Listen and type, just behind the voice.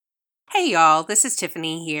Hey y'all, this is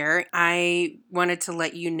Tiffany here. I wanted to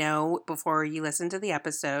let you know before you listen to the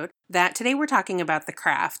episode that today we're talking about The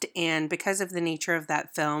Craft, and because of the nature of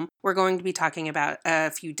that film, we're going to be talking about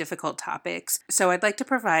a few difficult topics. So I'd like to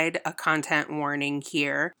provide a content warning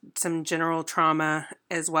here, some general trauma,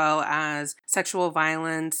 as well as sexual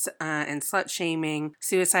violence and slut shaming,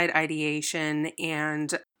 suicide ideation,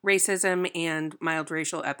 and racism and mild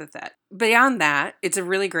racial epithet. Beyond that, it's a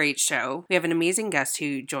really great show. We have an amazing guest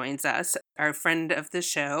who joins us, our friend of the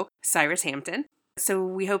show, Cyrus Hampton. So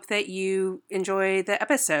we hope that you enjoy the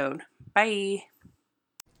episode. Bye.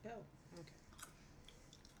 Oh, okay.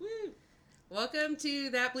 Woo! Welcome to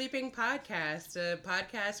That Bleeping Podcast, a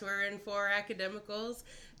podcast wherein four academicals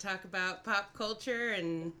talk about pop culture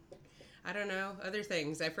and, I don't know, other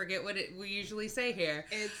things. I forget what we usually say here.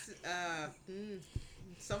 It's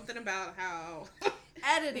something about how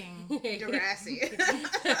editing. Degrassi.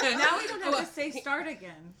 Now we don't have to say start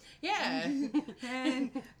again. Yeah.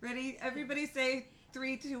 And ready? Everybody say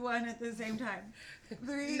 3, 2, 1 at the same time.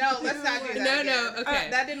 3, No, 2, let's not do 1. that. No,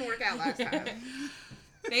 okay. That didn't work out last time.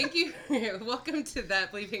 Thank you. Welcome to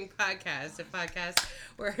That Bleeping Podcast, a podcast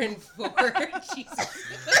wherein four... Jesus.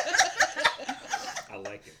 I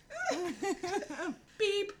like it.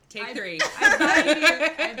 Beep. Take 3.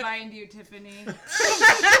 I bind you, Tiffany.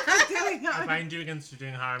 I bind you against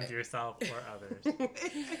doing harm to yourself or others.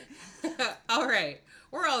 All right.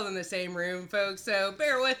 We're all in the same room, folks, so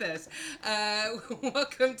bear with us.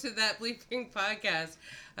 Welcome to That Bleeping Podcast,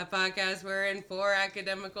 a podcast wherein four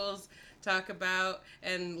academicals talk about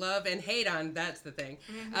and love and hate on, that's the thing,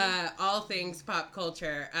 all things pop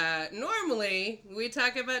culture. Normally, we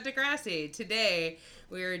talk about Degrassi. Today,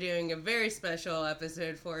 we are doing a very special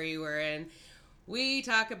episode for you wherein we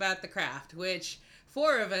talk about The Craft, which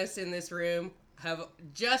 4 of us in this room have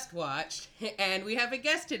just watched, and we have a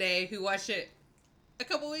guest today who watched it a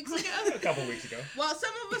couple weeks ago. Well,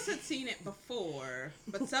 some of us had seen it before,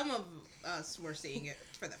 but some of us were seeing it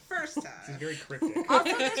for the first It's time. very cryptic.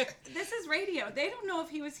 Also, this is radio. They don't know if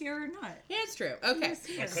he was here or not. Yeah, it's true. Okay. was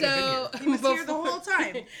here. So He was here the whole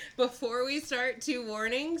time. Before we start 2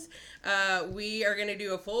 warnings, we are going to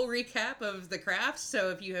do a full recap of The Craft. So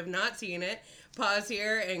if you have not seen it, pause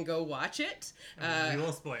here and go watch it. We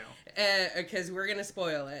will spoil. Because we're going to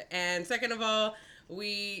spoil it. And second of all,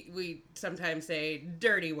 we sometimes say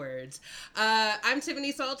dirty words. I'm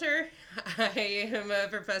Tiffany Salter. I am a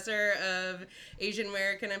professor of Asian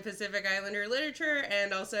American and Pacific Islander literature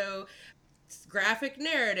and also graphic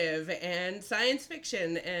narrative and science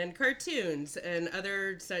fiction and cartoons and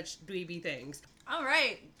other such dweeby things. All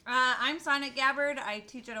right. I'm Sonnet Gabbard. I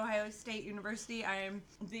teach at Ohio State University. I am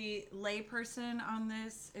the layperson on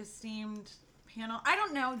this esteemed panel. I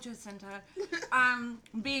don't know, Jacinta.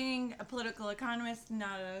 Being a political economist,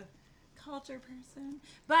 not a culture person.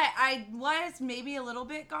 But I was maybe a little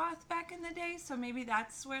bit goth back in the day, so maybe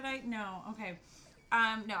that's what No, okay.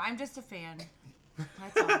 No, I'm just a fan.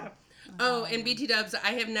 That's all. Oh, and BT Dubs,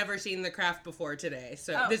 I have never seen The Craft before today.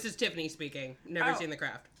 So this is Tiffany speaking. Never seen The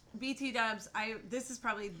Craft. BT Dubs, this is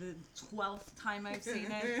probably the 12th time I've seen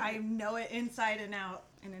it. I know it inside and out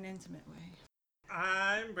in an intimate way.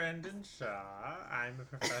 I'm Brendan Shaw. I'm a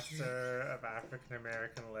professor of African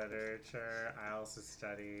American literature. I also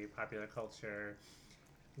study popular culture.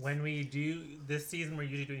 When we do this season, we're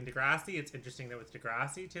usually doing Degrassi. It's interesting that with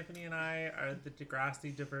Degrassi, Tiffany and I are the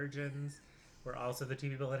Degrassi divergents. We're also the 2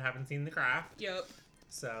 people that haven't seen The Craft. Yep.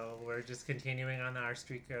 So we're just continuing on our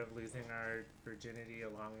streak of losing our virginity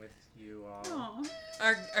along with you all. Aww.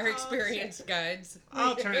 Our experienced guides.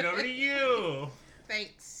 I'll turn it over to you.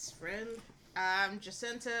 Thanks, friend. I'm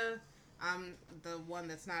Jacinta. I'm the one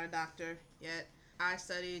that's not a doctor yet. I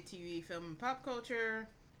studied TV, film, and pop culture.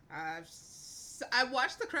 I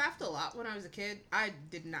watched The Craft a lot when I was a kid. I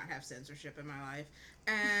did not have censorship in my life.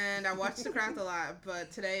 And I watched The Craft a lot,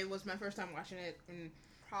 but today was my first time watching it in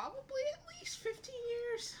probably at least 15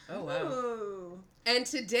 years. Oh, wow. Ooh. And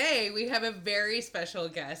today we have a very special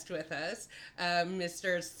guest with us,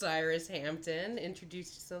 Mr. Cyrus Hampton.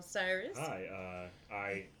 Introduce yourself, Cyrus. Hi,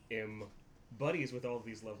 I am buddies with all of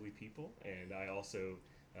these lovely people, and I also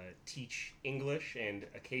teach English and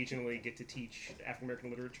occasionally get to teach African American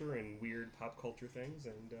literature and weird pop culture things.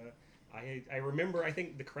 And I remember, I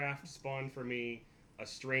think The Craft spawned for me a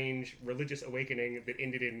strange religious awakening that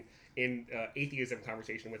ended in atheism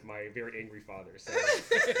conversation with my very angry father. So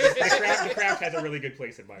the craft has a really good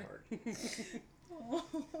place in my heart.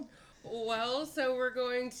 Well, so we're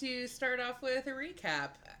going to start off with a recap.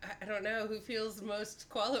 I don't know who feels most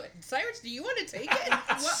qualified. Cyrus, do you want to take it?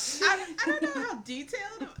 Well, I don't know how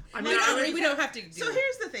detailed. I mean, we don't have to do So it.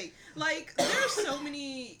 here's the thing. Like, there's so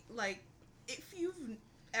many, like, if you've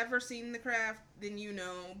ever seen The Craft, then you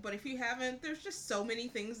know. But if you haven't, there's just so many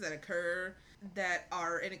things that occur that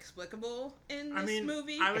are inexplicable in this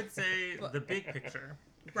movie. I would say the big picture.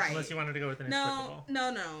 Right. Unless you wanted to go with inexplicable.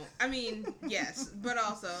 No. I mean, yes, but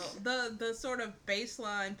also the sort of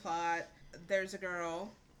baseline plot. There's a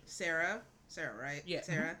girl, Sarah, right? Yeah.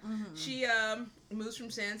 Sarah. Mm-hmm. She moves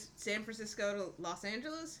from San Francisco to Los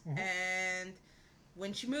Angeles, and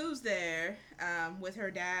when she moves there with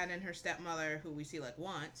her dad and her stepmother, who we see like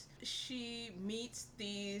once, she meets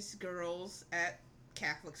these girls at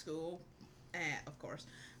Catholic school, of course,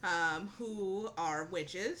 who are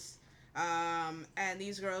witches. And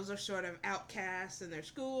these girls are sort of outcasts in their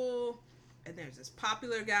school, and there's this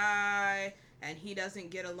popular guy, and he doesn't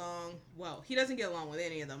get along with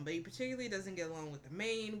any of them, but he particularly doesn't get along with the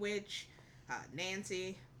main witch,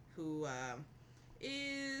 Nancy, who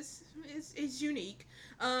is unique.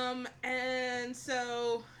 And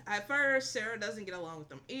so at first Sarah doesn't get along with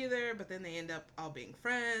them either, but then they end up all being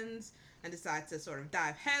friends and decide to sort of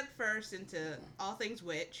dive head first into all things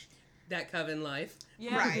witch. That coven life.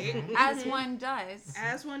 Yeah. Right. As one does.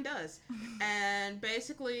 As one does. And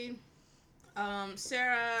basically,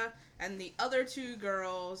 Sarah and the other two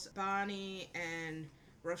girls, Bonnie and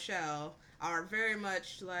Rochelle, are very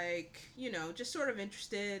much like, just sort of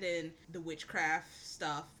interested in the witchcraft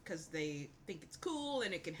stuff because they think it's cool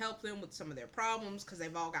and it can help them with some of their problems because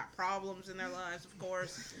they've all got problems in their lives, of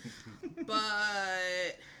course.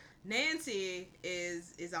 But Nancy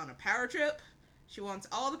is on a power trip. She wants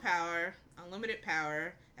all the power, unlimited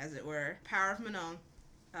power, as it were. Power of Manon,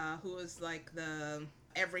 who is like the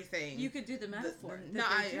everything. You could do the metaphor. No,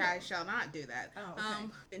 I shall not do that. Oh,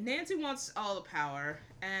 okay. Nancy wants all the power,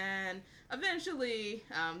 and eventually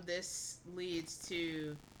this leads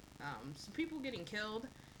to some people getting killed,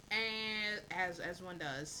 and as one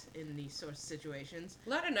does in these sorts of situations. A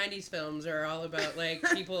lot of 90s films are all about, like,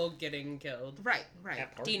 people getting killed. Right.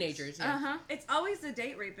 Teenagers, yeah. Uh-huh. It's always the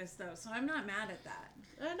date rapist, though, so I'm not mad at that.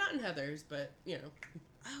 Not in Heathers, but,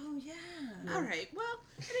 Oh, yeah. All right. Well,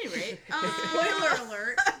 at any rate, Spoiler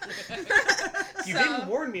alert. You didn't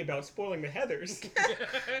warn me about spoiling the Heathers.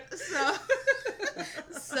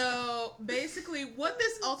 So basically what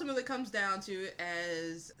this ultimately comes down to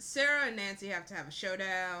is Sarah and Nancy have to have a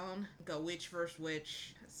showdown, go witch versus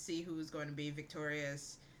witch, see who's going to be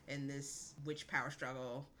victorious in this witch power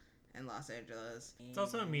struggle in Los Angeles. It's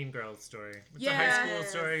also a Mean Girls story. It's a high school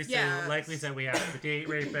story, so like we said, we have the date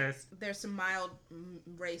rapist. There's some mild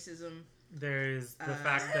racism. There's the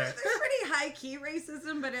fact that... There's pretty high-key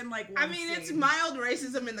racism, but in, like, one scene. It's mild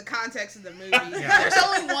racism in the context of the movie. Yeah. There's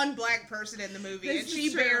only one black person in the movie, This and is she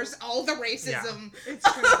true. bears all the racism. It's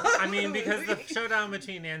true. I mean, because the showdown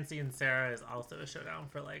between Nancy and Sarah is also a showdown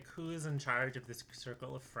for, like, who's in charge of this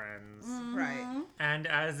circle of friends. Right. And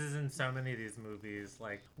as is in so many of these movies,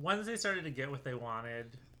 like, once they started to get what they wanted,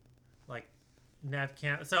 like, Nev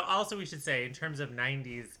Campbell... So also we should say, in terms of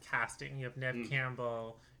 90s casting, you have Nev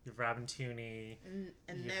Campbell... You have Robin Tooney.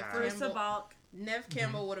 And Marissa Balk. Nev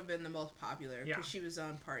Campbell would have been the most popular because she was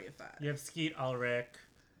on Party of Five. You have Skeet Ulrich.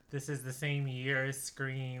 This is the same year as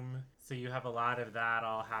Scream. So you have a lot of that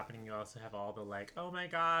all happening. You also have all the, like, oh my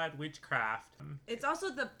god, witchcraft. It's also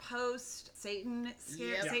the post-Satanist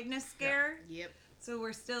scare. Yep. So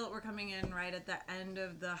we're coming in right at the end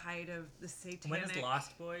of the height of the satanic. When is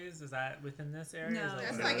Lost Boys? Is that within this area? No.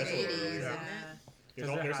 That's No, like that's 80s, what- isn't yeah. it?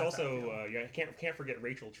 There's also can't forget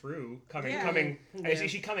Rachel True coming. Yeah. Is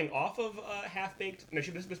she coming off of Half Baked? No,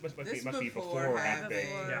 this must be before Half Baked.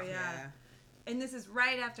 Yeah. And this is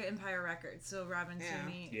right after Empire Records, so Robin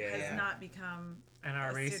Tooney has not become. And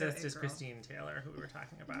our a racist pseudo-it is girl. Christine Taylor, who we were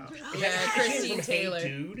talking about. Yeah, Christine From Taylor. Hey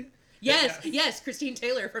Dude. Yes, Christine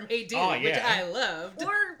Taylor from Hey Dude, Oh, yeah. which I loved.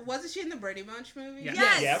 Or wasn't she in the Brady Bunch movie? Yeah.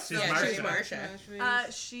 Yes! Yep. She's Yeah, Marsha. she's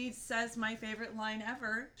Marsha. She says my favorite line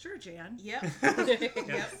ever. Sure, Jan. Yep.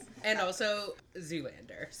 Yes. And also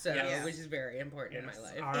Zoolander, so Yes. which is very important in my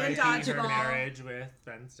life. R.I.P. her Dodgeball. marriage with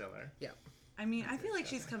Ben Stiller. I mean, I feel like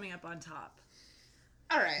she's coming up on top.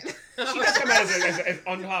 All right. She does come out as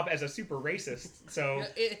on top as a super racist. So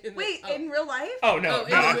Wait, in real life? oh no,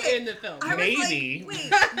 in the film. I was maybe. like,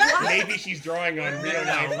 wait, what? maybe she's drawing on real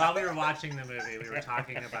No, life. while we were watching the movie, we were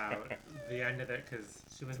talking about the end of it because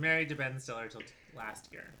she was married to Ben Stiller till last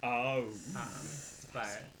year. Oh.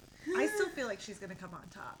 But I still feel like she's gonna come on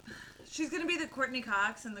top. She's gonna be the Courtney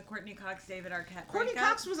Cox and the Courtney Cox David Arquette. Courtney breakup.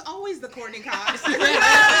 Cox was always the Courtney Cox. So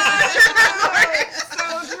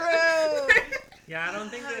true. Yeah, I don't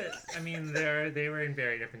think that. I mean, they were in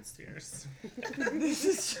very different spheres. This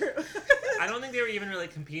is true. I don't think they were even really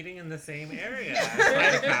competing in the same area.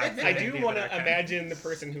 I do want to imagine the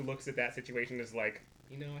person who looks at that situation is like,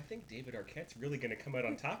 you know, I think David Arquette's really going to come out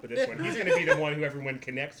on top of this one. He's going to be the one who everyone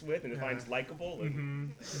connects with and finds likable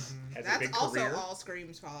and has a big That's career. also all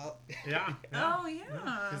Scream's fault. Yeah. Oh, yeah.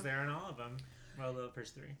 Because they're in all of them. Well, the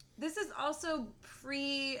first three. This is also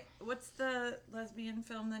what's the lesbian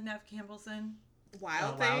film that Neve Campbell's in?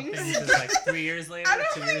 Wild Wild Things. Things is like 3 years later, I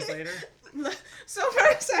don't 2 years think- later. So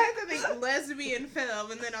first I had to think lesbian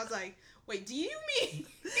film, and then I was like, wait, do you mean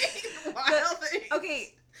Wild Things?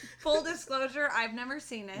 Okay, full disclosure, I've never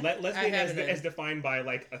seen it. Lesbian haven't either. as defined by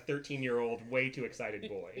like a 13-year-old way too excited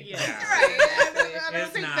boy. Yeah. Right. I don't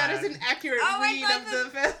It's think not. that is an accurate read of the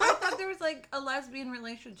film. I thought there was like a lesbian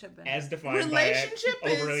relationship in it. As defined Relationship by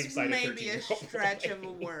an overly is excited maybe a 13-year-old stretch boy. of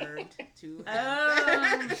a word to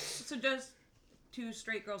have. So just two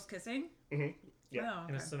straight girls kissing? Mhm. Yeah. Oh,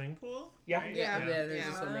 In a okay. swimming pool? Yeah. Right? Yeah. Yeah, there's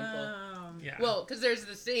Yeah. a swimming pool. Yeah. Well, because there's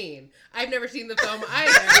the scene. I've never seen the film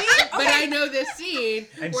either, but I know this scene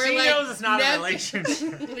and where she like knows it's not a Neve-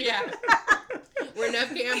 relationship. Yeah. Where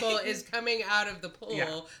Neve Campbell is coming out of the pool,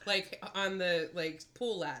 Yeah. like on the like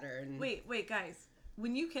pool ladder. And Wait, guys.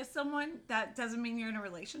 When you kiss someone, that doesn't mean you're in a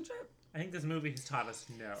relationship? I think this movie has taught us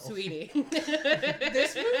no. sweetie.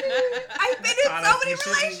 This movie? I've been in so Honestly,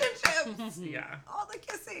 many shouldn't- relationships! Yeah. All the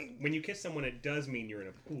kissing. When you kiss someone, it does mean you're in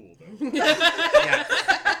a pool, though. Yeah.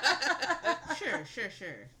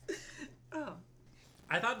 Sure. Oh.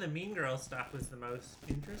 I thought the Mean Girl stuff was the most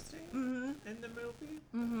interesting in the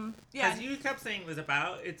movie. Yeah. Because you kept saying it was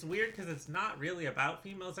about, it's weird because it's not really about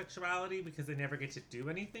female sexuality because they never get to do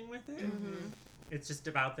anything with it. It's just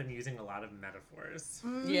about them using a lot of metaphors.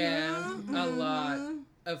 Yeah, a lot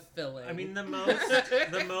of filling. I mean, the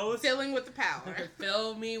most Filling with the power.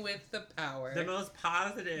 Fill me with the power. The most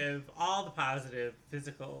positive, all the positive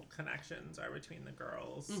physical connections are between the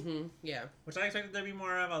girls. Mm-hmm. Yeah. Which I expected there to be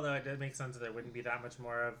more of, although it did make sense that there wouldn't be that much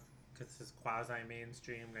more of, because this is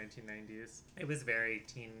quasi-mainstream 1990s. It was very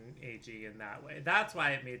teen-agey in that way. That's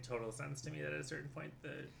why it made total sense to me that at a certain point the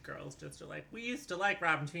girls just are like, we used to like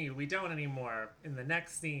Robin Tweedy, we don't anymore, in the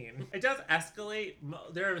next scene. It does escalate.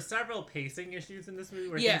 There are several pacing issues in this movie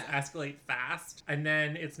where things escalate fast, and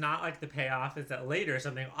then it's not like the payoff is that later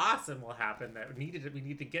something awesome will happen that we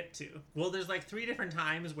need to get to. Well, there's like 3 different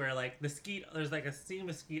times where like there's like a scene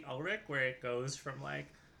with Skeet Ulrich where it goes from like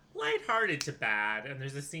lighthearted to bad, and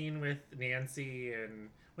there's a scene with Nancy and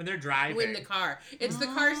when they're driving. In the car. It's the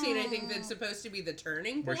car scene, I think, that's supposed to be the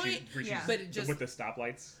turning Where point. she's But it just with the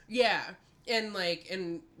stoplights. yeah. And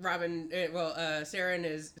Robin, Sarah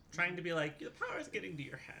is trying to be like, the power's getting to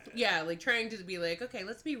your head. yeah, like trying to be like, okay,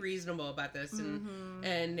 let's be reasonable about this, and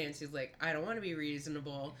Nancy's like, I don't want to be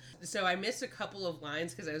reasonable. So I missed a couple of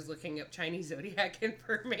lines because I was looking up Chinese zodiac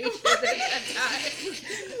information at that time.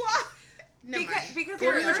 What? Never mind. Because we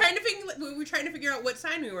were trying to figure out what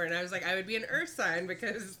sign we were, and I was like, I would be an Earth sign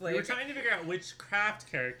because like We were trying to figure out which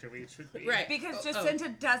craft character we should be. right Because Oh, Jacinta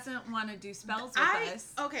doesn't want to do spells with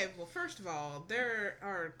us. Okay, well, first of all, there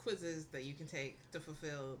are quizzes that you can take to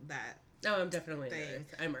fulfill that. No, I'm definitely an Thing.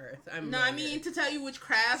 Earth. I'm Earth. I'm No, Mother I mean Earth. to tell you which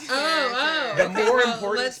craft. Oh, The okay, more well,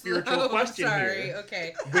 important let's- spiritual question sorry. here.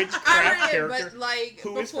 Okay. Which I craft already, character? but like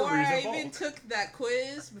who is before Veruza I even Balk? took that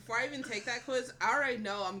quiz, before I even take that quiz, I already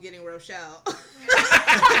know I'm getting Rochelle.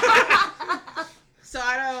 So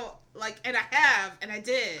I don't like, and I have, and I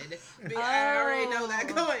did. I already know that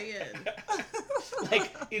going in.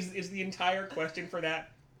 Like, is the entire question for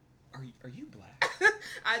that? Are you black?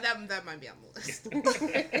 That might be on the list.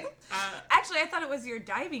 Actually, I thought it was your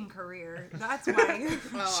diving career. That's why.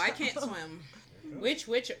 Oh, I can't swim. Which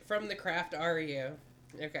from the craft are you?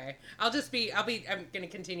 Okay. I'm gonna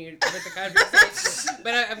continue with the conversation,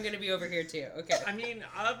 but I'm gonna be over here too. Okay. I mean,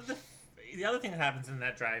 the other thing that happens in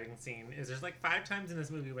that driving scene is there's like 5 times in this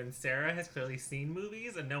movie when Sarah has clearly seen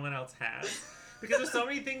movies and no one else has. Because there's so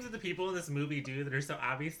many things that the people in this movie do that are so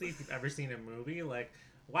obviously, if you've ever seen a movie, like,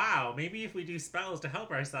 wow, maybe if we do spells to help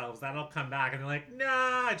ourselves, that'll come back. And they're like,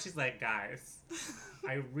 nah. And she's like, guys,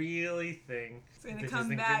 I really think It's gonna this come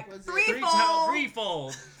isn't back Was it threefold.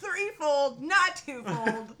 threefold. Threefold, not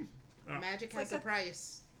twofold. Magic has a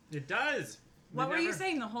price. It does. What We were you never-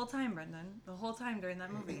 saying the whole time, Brendan? The whole time during that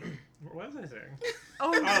movie? What was I saying?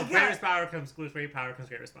 Oh, Oh, great power comes with great power comes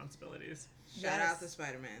great responsibilities. Shout Yes. out to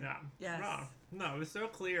Spider-Man. Yeah. Yes. Wrong. No, it was so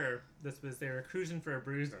clear they were cruising for a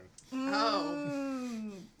bruising. Oh.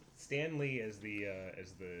 Mm. Stan Lee as the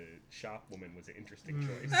shop woman was an interesting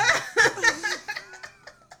choice.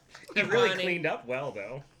 He really Ronnie. cleaned up well,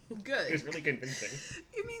 though. Good. It was really convincing.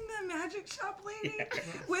 You mean the magic shop lady Yeah.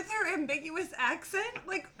 with her ambiguous accent?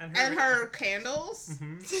 Like, And her candles,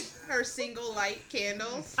 Mhm. her single light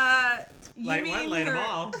candles. you Light mean one, light 'em her,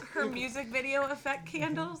 all. her music video effect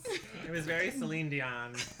candles? It was very Celine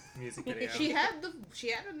Dion music video. She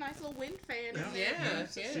had a nice little wind fan. in there.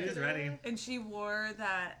 Yeah. She was ready. And she wore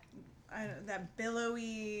that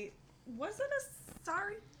billowy. Was it a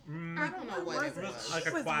sari? I don't know what it was. Like She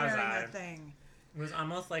a was wearing quasi. a thing. It was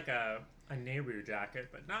almost like a Nehru jacket,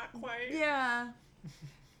 but not quite. Yeah.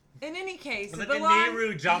 In any case, It was it like a belonged.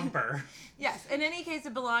 Nehru jumper. Yes. In any case,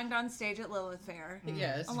 it belonged on stage at Lilith Fair.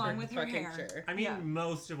 Yes. Along for with her fucking hair. Sure. I mean, Yeah.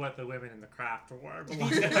 most of what the women in the craft wore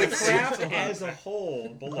belonged The to that craft stage as a alone. whole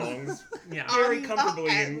belongs Yeah. very On- comfortably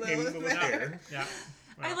at in Lilith Lilith Fair. Fair. Yeah.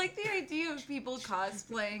 I Well, like the idea of people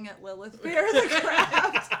cosplaying at Lilith Fair the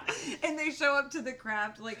craft, and they show up to the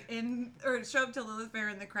craft show up to Lilith Fair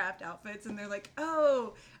in the craft outfits, and they're like,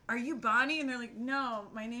 "Oh, are you Bonnie?" And they're like, "No,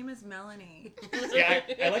 my name is Melanie." Yeah,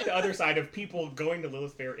 I like the other side of people going to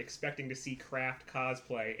Lilith Fair expecting to see craft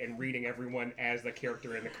cosplay and reading everyone as the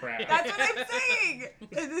character in the craft. That's what I'm saying.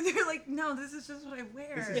 And then they're like, "No, this is just what I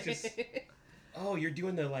wear." This is just, oh, you're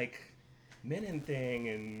doing the like Menon thing,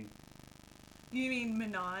 and You mean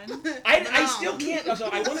Manon? I still can't. So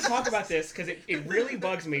I want to talk about this because it really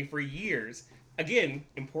bugs me for years. Again,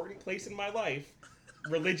 important place in my life.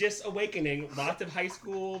 Religious awakening, lots of high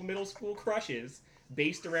school, middle school crushes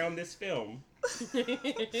based around this film.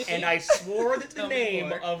 And I swore that the Tell me name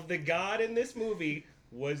more. of the god in this movie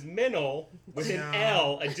was Menel with an No.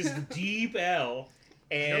 L, a just deep L.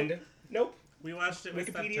 And nope, we watched it with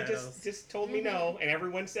Wikipedia subtitles. just told me no, and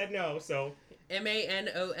everyone said no. So, Manon.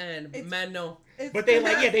 It's- Manon. but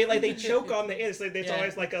they choke on the end. So it's Yeah.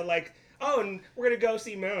 always like and we're gonna go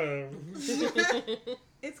see Menel.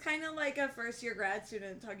 It's kind of like a first-year grad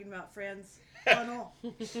student talking about Franz Funnel.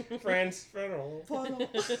 Franz Fennel. Funnel.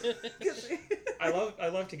 I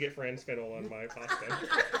love to get Franz Fennel on my pasta.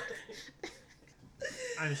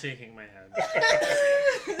 I'm shaking my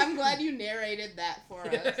head. I'm glad you narrated that for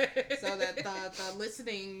us so that the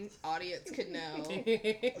listening audience could know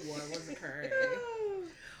what was occurring.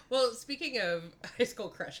 Well, speaking of high school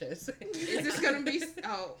crushes. Is this gonna be?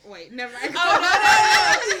 Oh wait, never mind.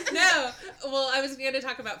 Oh, no. Well, I was going to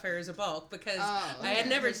talk about Fair as a Bulk because Oh, I had okay.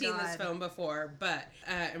 never Oh, seen this God. film before, but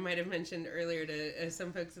I might have mentioned earlier to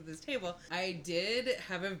some folks at this table, I did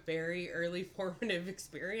have a very early formative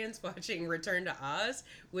experience watching Return to Oz,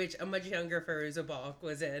 which a much younger Fair as a Bulk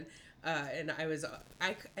was in. And I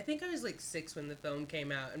think I was like 6 when the film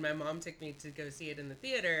came out, and my mom took me to go see it in the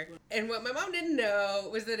theater. And what my mom didn't know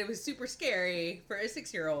was that it was super scary for a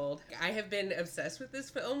 6-year-old. I have been obsessed with this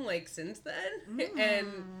film like since then, and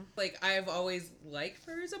like I've always liked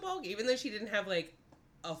Fair as a Bulk, even though she didn't have like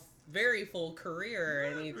a very full career or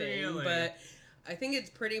anything. Really? But I think it's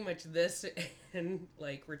pretty much this and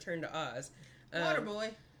like Return to Oz. Waterboy.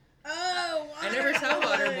 Oh, I never saw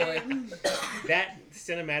Waterboy. That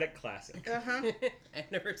cinematic classic. I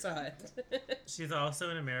never saw it. She's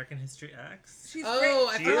also in American History X. She's Oh,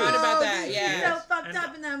 great. I She forgot is. about that. She's Yeah. so fucked And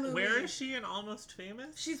up in that movie. Where is she in Almost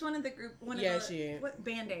Famous? She's one of the group. Yeah, of the, what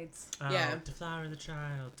Band-Aids. Oh, Yeah. To Flower the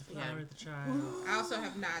Child. To Flower Yeah. the Child. I also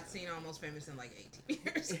have not seen Almost Famous in like 18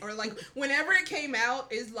 years, or like whenever it came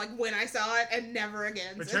out is like when I saw it, and never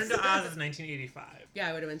again. Return since to Oz then. is 1985. Yeah,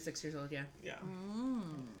 I would have been 6 years old. Yeah. Yeah.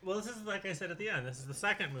 Well, this is, like I said at the end, this is the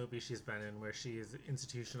second movie she's been in where she is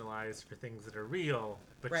institutionalized for things that are real,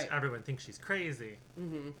 but Right. everyone thinks she's crazy.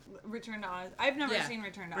 Return to Oz. I've never Yeah. seen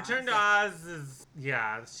Return to Return to Oz. Oz is,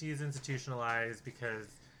 yeah, she's institutionalized because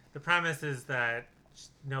the premise is that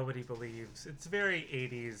nobody believes. It's very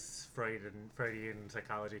 80s Freudian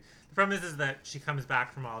psychology. The premise is that she comes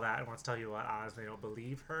back from all that and wants to tell you about Oz, and they don't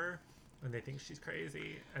believe her, and they think she's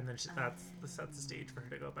crazy, and then that sets the stage for her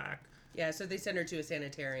to go back. Yeah, so they send her to a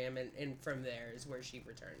sanitarium, and from there is where she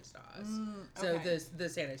returns to Oz. So okay. the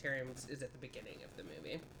sanitarium is at the beginning of the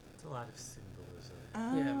movie. It's a lot of symbolism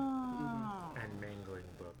Oh. and mangling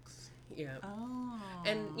books. Yeah. Oh.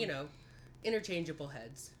 And, you know, interchangeable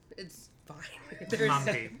heads. It's fine. There's-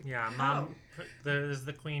 Mumby. Yeah, there's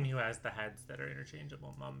the queen who has the heads that are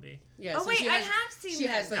interchangeable. Mumby. Yeah, Oh so wait, she I has, have seen she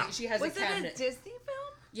has that. like she has Was a it cabinet. a Disney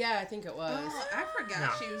film? Yeah, I think it was. Oh, I forgot No.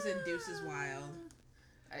 she was in Deuces Wild.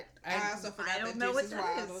 I I also forgot I don't that know what Deuces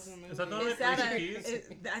that Wild is. was a movie. Is that the one Is with that Alicia a? Keys?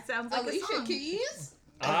 That sounds like a Alicia song. Keys?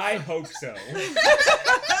 I hope so.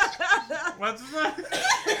 What's that?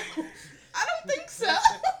 I don't think so.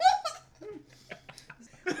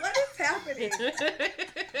 What is happening?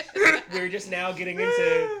 We're just now getting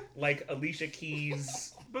into like Alicia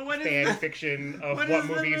Keys But what is fan fiction of what is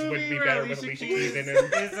the movies would movie be where better with Alicia Keys in them.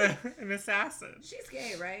 is an assassin. She's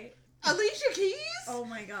gay, right? Alicia Keys? Oh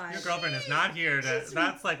my gosh. Your girlfriend is not here to.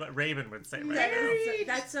 That's like what Raven would say, right?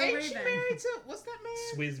 That's so Ain't she Raven. married to, what's that man?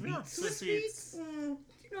 Swizz Yeah, Beats. Swiss Beats. Do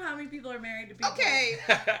you know how many people are married to people? Okay.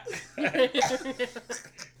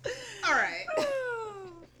 All right.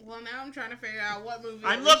 Well, now I'm trying to figure out what movie.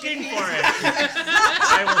 I'm Alicia looking Keys- for it.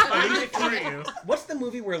 I will find it for you. What's the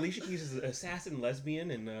movie where Alicia Keys is an assassin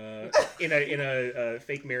lesbian and in a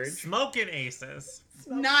fake marriage? Smoking Aces.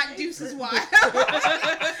 Not Deuces Wild.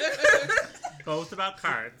 Both about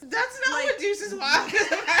cards. That's not what Deuces Wild is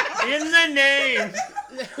about. In the name.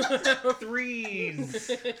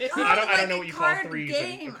 Threes. Oh, I don't know like what a you call card threes.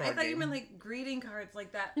 Game. in a I thought you game. meant like greeting cards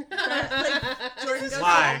like that. Like Jordan goes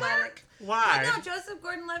Why? to Athletic. Why? No, Joseph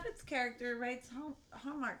Gordon-Levitt's character writes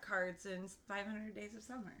Hallmark cards in 500 Days of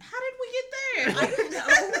Summer. How did we get I there? don't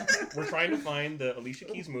know. We're trying to find the Alicia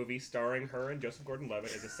Keys movie starring her and Joseph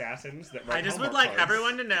Gordon-Levitt as assassins that write I just would Hallmark like cards.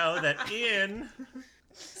 everyone to know that in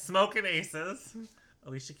Smoking Aces,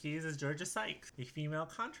 Alicia Keys is Georgia Sykes, a female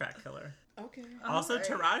contract killer. Okay. Also, Alright.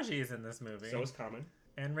 Taraji is in this movie. So is Common.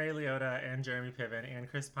 And Ray Liotta, and Jeremy Piven, and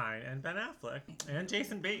Chris Pine, and Ben Affleck, and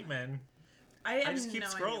Jason Bateman, I have just keep no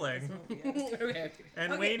scrolling. idea what this movie is. Okay.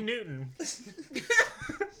 and Okay. Wayne Newton.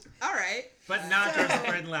 All right. But not Joseph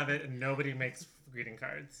Gordon-Levitt, and nobody makes greeting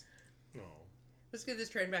cards. No. Let's get this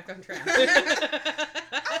train back on track.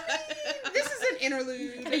 This is an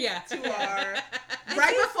interlude Yeah. to our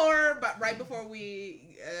right before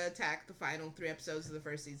we attack the final 3 episodes of the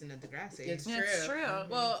first season of Degrassi. It's true. It's true.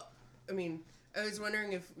 Well, I mean, I was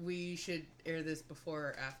wondering if we should air this before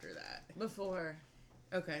or after that. Before.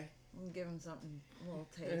 Okay. We'll give him something, a little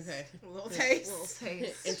taste. Okay. A little taste. A little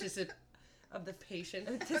taste Interested of the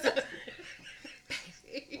patient.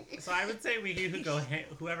 So I would say we could go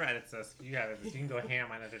whoever edits this, you have this, you can go ham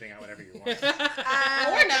on editing out whatever you want.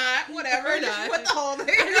 Or not. Whatever. Or Just not. put the whole thing.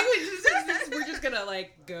 I think we're just gonna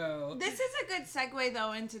like go. This is a good segue,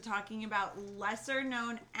 though, into talking about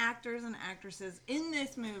lesser-known actors and actresses in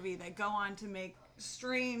this movie that go on to make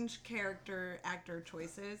strange actor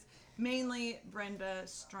choices. Mainly Brenda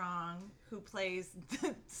Strong, who plays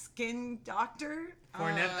the skin doctor. For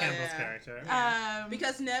Nev Campbell's yeah. character.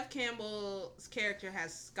 Because Nev Campbell's character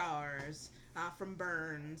has scars from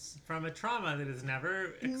burns. From a trauma that is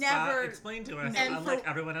never Never- explained to us, And unlike for-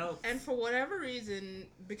 everyone else. And for whatever reason,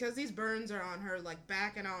 because these burns are on her like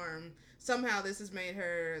back and arm, somehow this has made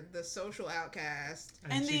her the social outcast.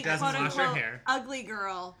 And she the doesn't wash her quote-unquote hair. ugly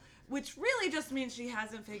girl, which really just means she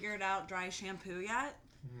hasn't figured out dry shampoo yet.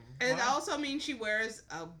 And it Wow. also means she wears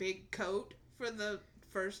a big coat for the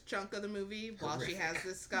first chunk of the movie while she has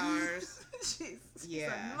the scars. she's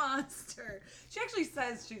Yeah. a monster. She actually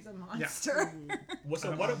says she's a monster.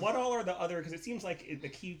 So what all are the other? Because it seems like the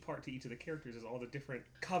key part to each of the characters is all the different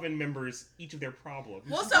coven members, each of their problems.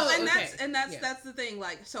 Well, so Oh, and okay. that's Yeah. that's the thing.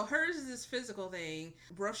 Like, so hers is this physical thing.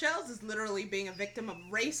 Rochelle's is literally being a victim of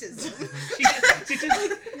racism. she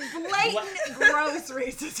just Blatant, gross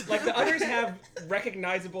racism. like the others have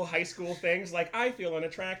recognizable high school things. Like I feel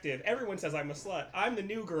unattractive. Everyone says I'm a slut. I'm the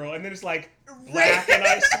new girl, and then it's like black and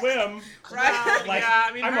I swim. Right. Like yeah,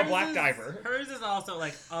 I mean, I'm a hers black is- diver. Hers is also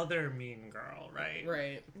like other mean girl, right?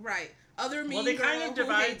 Right. Right. Other mean Well, they girl kind of who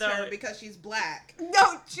divide, hates her though- because she's black.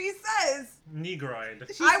 No, she says. Negroid.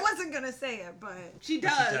 I wasn't gonna say it, but She But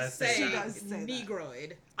does, she does say say, that. She does say that.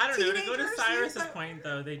 Negroid. I don't know. To go to Teenagers Cyrus's use that point,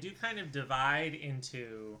 though, they do kind of divide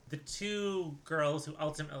into the 2 girls who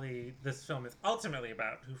ultimately this film is ultimately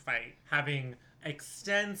about, who fight, having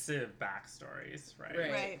extensive backstories, right?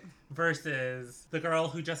 right. Versus the girl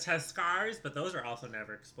who just has scars, but those are also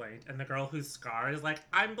never explained, and the girl whose scar is like,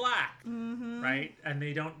 I'm black, right? And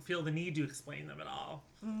they don't feel the need to explain them at all.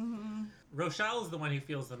 Rochelle is the one who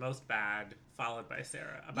feels the most bad, followed by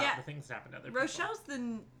Sarah, about Yeah. the things that happen to other people. Rochelle's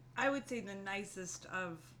I would say, the nicest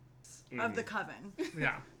of the coven.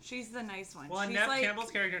 Yeah. She's the nice one. Well, and She's Nev like,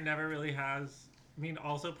 Campbell's character never really has. I mean,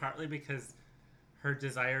 also partly because her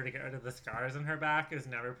desire to get rid of the scars on her back is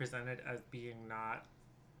never presented as being not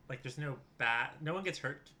like there's no no one gets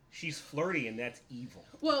hurt. She's flirty, and that's evil.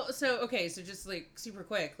 Well, so just like super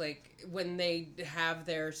quick, like when they have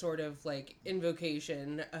their sort of like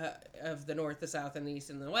invocation of the North, the South, and the East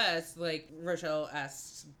and the West, like Rochelle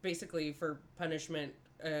asks basically for punishment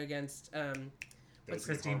against Those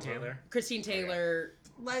Christine who harm her. Taylor. Christine Taylor.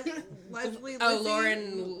 Leslie. Oh, Lizzie?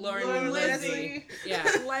 Lauren Leslie. Lizzie. Yeah.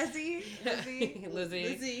 Lizzie. Lizzie.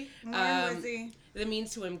 Lizzie. Lauren Lizzie. The mean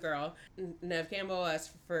swim girl. Nev Campbell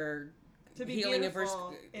asked for To be healing of her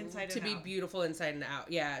beautiful inside to and be out. beautiful inside and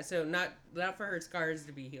out. Yeah, so not for her scars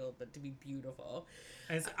to be healed, but to be beautiful.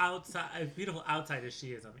 As outside, as beautiful outside as she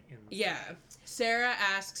is on the inside. Yeah. Sarah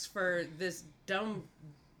asks for this dumb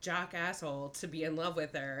jock asshole to be in love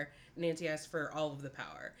with her. Nancy asks for all of the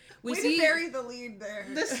power. We Way see to bury the lead there.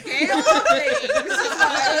 The scale of things.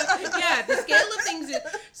 yeah, the scale of things is,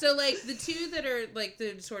 so like the two that are like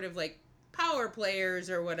the sort of like power players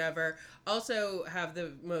or whatever also have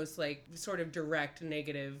the most like sort of direct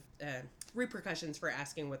negative repercussions for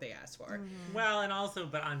asking what they asked for. Well, and also,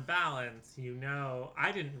 but on balance,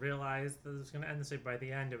 I didn't realize that it was going to end this way. By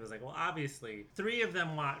the end, it was like, well, obviously, 3 of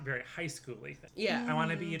them want very high schooly things. Yeah. I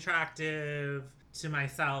want to be attractive to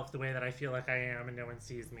myself the way that I feel like I am and no one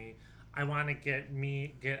sees me. I want to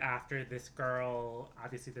get after this girl.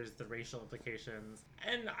 Obviously, there's the racial implications.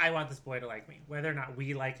 And I want this boy to like me. Whether or not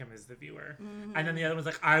we like him as the viewer. And then the other one's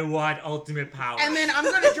like, I want ultimate power. And then I'm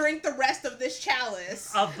gonna drink the rest of this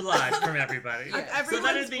chalice. of blood from everybody. Yeah. So then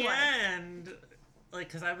Everyone's at the blood. end, like,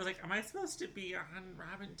 because I was like, am I supposed to be on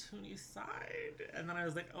Robin Tooney's side? And then I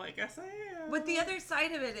was like, oh, I guess I am. But the other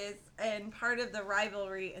side of it is, and part of the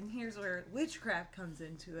rivalry, and here's where witchcraft comes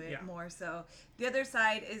into it Yeah. more so. The other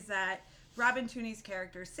side is that Robin Tooney's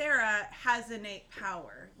character, Sarah, has innate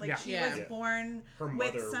power. Like, Yeah. she Yeah. was Yeah. born Her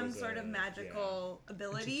with mother some was sort of magical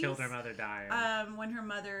abilities. She killed her mother dying. When her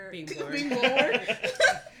mother... Being Being bored. bored.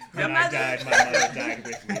 When I died, my mother died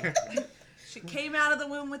with me. She came out of the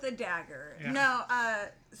womb with a dagger. Yeah. No,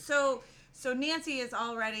 so Nancy is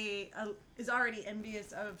already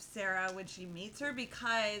envious of Sarah when she meets her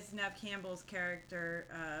because Neve Campbell's character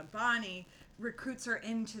Bonnie recruits her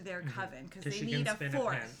into their coven because they she need can a spin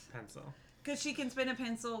fourth. pencil. Because she can spin a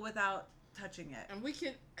pencil without touching it. And we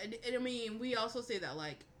can, and I mean, we also say that,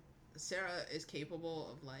 like, Sarah is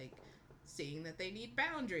capable of, like, seeing that they need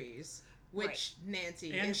boundaries, which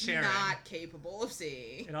Nancy And is sharing. not capable of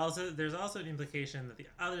seeing. There's also an implication that the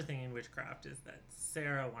other thing in witchcraft is that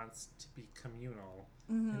Sarah wants to be communal,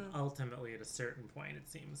 and ultimately at a certain point, it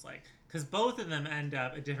seems like, because both of them end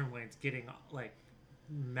up at different points getting like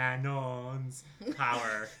Manon's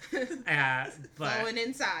power, but Flowing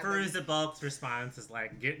inside. Veruza Balk's response is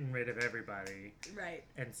like getting rid of everybody, Right.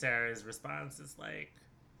 and Sarah's response is like,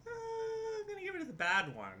 I'm gonna get rid of the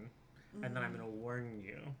bad one, and then I'm gonna warn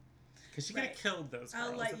you. Because she could have Right. killed those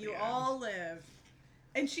girls. I'll let at you the end. all live.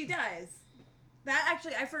 And she does. That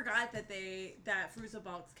actually, I forgot that Veruza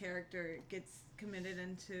Balk's character gets committed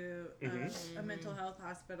into a mental health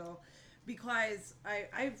hospital because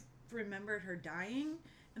I've remembered her dying,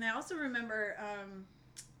 and I also remember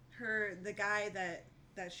the guy that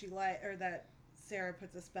she that Sarah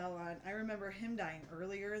puts a spell on. I remember him dying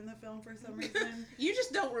earlier in the film for some reason. You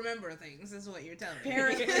just don't remember things, is what you're telling me.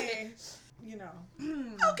 Apparently, you know.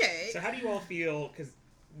 Okay. So how do you all feel? Because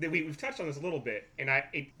we've touched on this a little bit, and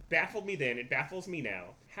it baffled me then. It baffles me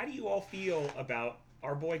now. How do you all feel about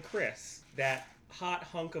our boy Chris, that hot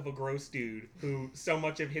hunk of a gross dude who so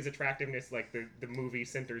much of his attractiveness, like the movie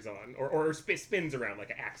centers on, or spins around like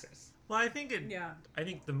an axis? Well, I think Yeah. I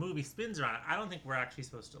think the movie spins around it. I don't think we're actually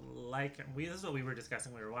supposed to like him. This is what we were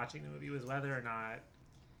discussing when we were watching the movie, was whether or not.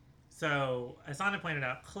 So, as Sana pointed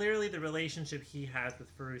out, clearly the relationship he has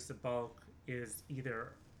with Veruza Balk is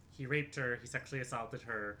either he raped her, he sexually assaulted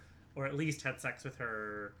her, or at least had sex with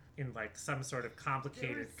her in like some sort of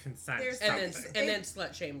complicated consent. there's- something. and then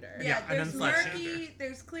slut shamed her. Yeah, and there's then slut-shamed murky.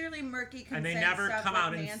 There's clearly murky consent And they never stuff come with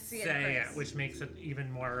out and Nancy say it, Chris. which makes it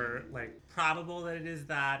even more like probable that it is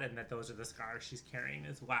that, and that those are the scars she's carrying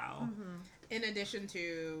as well. In addition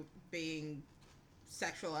to being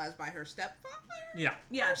sexualized by her stepfather? Yeah,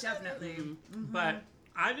 Yeah, definitely. but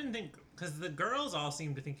I didn't think, because the girls all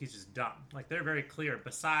seem to think he's just dumb. Like they're very clear.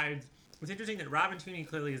 Besides, it's interesting that Robin Tooney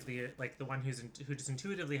clearly is the one who just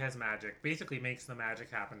intuitively has magic, basically makes the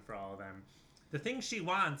magic happen for all of them. The thing she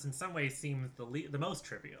wants, in some ways, seems the most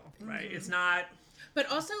trivial, right? It's not. But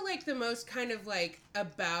also, like, the most kind of, like,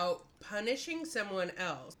 about punishing someone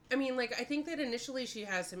else. I mean, like, I think that initially she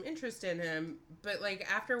has some interest in him, but, like,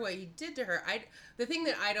 after what he did to her, the thing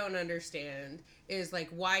that I don't understand is, like,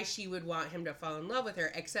 why she would want him to fall in love with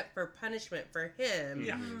her, except for punishment for him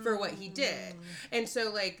Yeah. for what he did. And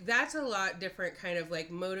so, like, that's a lot different kind of,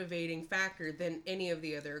 like, motivating factor than any of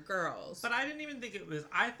the other girls. But I didn't even think it was.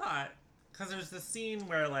 I thought, because there's this scene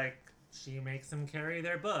where, like, she makes them carry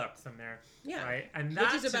their books and their Yeah. right, and that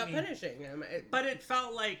Which is to about me- punishing him. But it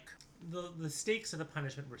felt like the stakes of the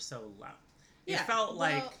punishment were so low. It Yeah, felt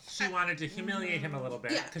like well, she wanted to humiliate him a little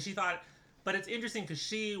bit Yeah. because she thought But it's interesting because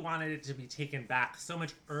she wanted it to be taken back so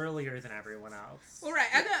much earlier than everyone else. Well, right.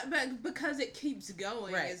 But because it keeps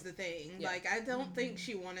going Right. is the thing. Yeah. Like, I don't think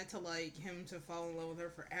she wanted to, like, him to fall in love with her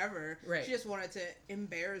forever. Right. She just wanted to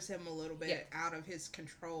embarrass him a little bit Yeah. out of his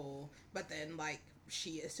control. But then, like,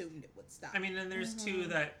 she assumed it would stop. I mean, and there's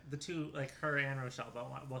the two, like, her and Rochelle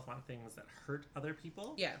both want things that hurt other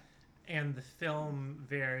people. Yeah. And the film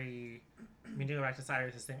to go back to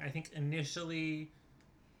Cyrus's thing, I think initially,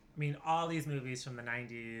 all these movies from the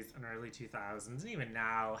 90s and early 2000s, and even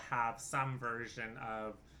now, have some version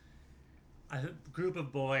of a group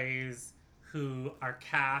of boys who are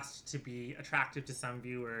cast to be attractive to some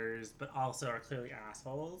viewers, but also are clearly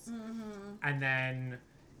assholes. Mm-hmm. And then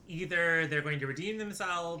either they're going to redeem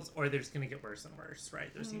themselves, or they're just going to get worse and worse,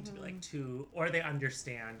 right? There seem to be, like, two, or they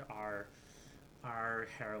understand our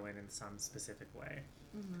heroine in some specific way.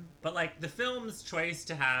 Mm-hmm. But, like, the film's choice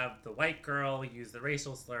to have the white girl use the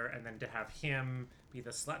racial slur and then to have him be the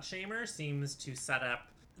slut-shamer seems to set up,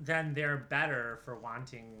 then they're better for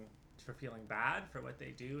feeling bad for what they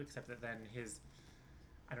do, except that then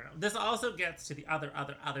I don't know. This also gets to the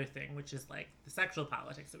other thing, which is, like, the sexual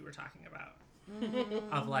politics that we were talking about.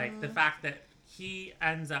 Mm-hmm. Of, like, the fact that he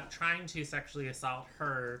ends up trying to sexually assault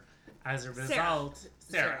her as a result,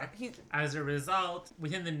 Sarah. As a result,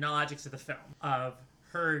 within the logics of the film, of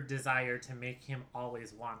her desire to make him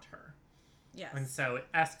always want her. Yes. And so it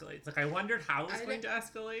escalates. Like, I wondered how it was going to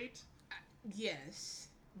escalate. Yes.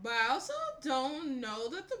 But I also don't know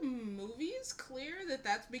that the movie is clear that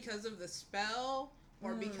that's because of the spell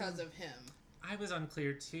or because of him. I was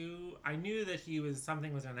unclear, too. I knew that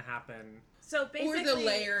something was going to happen. So basically, or the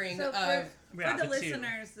layering for Yeah, the the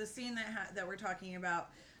listeners, the scene that we're talking about,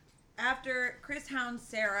 after Chris hounds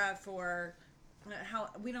Sarah for how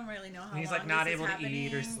we don't really know how He's long like not this is able to happening.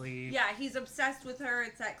 eat or sleep. Yeah, he's obsessed with her.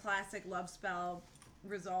 It's that classic love spell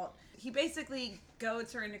result. He basically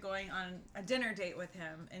goads her into going on a dinner date with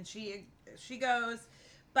him, and she goes,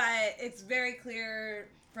 but it's very clear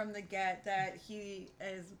from the get that he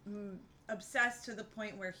is obsessed to the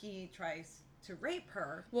point where he tries to rape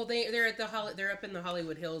her. Well, they're at they're up in the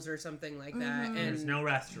Hollywood Hills or something like that, and There's no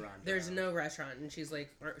restaurant. There's no restaurant, and she's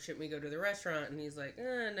like, "Shouldn't we go to the restaurant?" And he's like,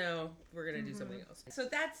 "No, we're gonna do something else." So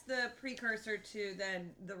that's the precursor to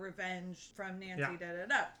then the revenge from Nancy.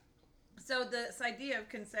 Yeah. So this idea of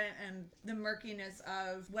consent and the murkiness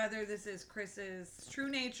of whether this is Chris's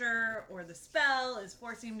true nature or the spell is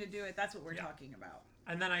forcing him to do it, that's what we're talking about.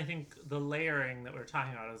 And then I think the layering that we're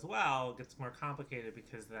talking about as well gets more complicated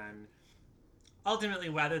because then ultimately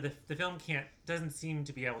whether the film doesn't seem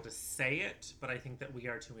to be able to say it, but I think that we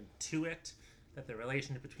are to intuit that the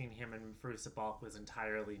relationship between him and Fairuza Balk was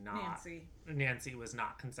entirely not... Nancy was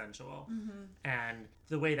not consensual. Mm-hmm. And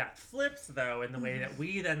the way that flips, though, and the way that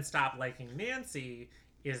we then stop liking Nancy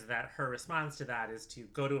is that her response to that is to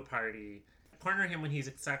go to a party, corner him when he's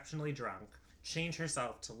exceptionally drunk, change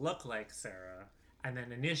herself to look like Sarah, and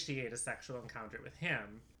then initiate a sexual encounter with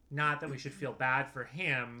him. Not that we should feel bad for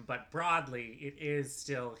him, but broadly, it is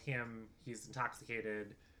still him. He's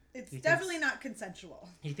intoxicated. It's definitely not consensual.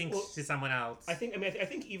 He thinks to someone else. I think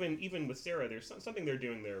even with Sarah, there's something they're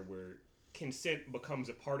doing there where consent becomes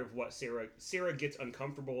a part of what Sarah gets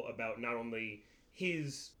uncomfortable about, not only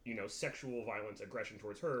his, sexual violence, aggression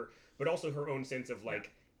towards her, but also her own sense of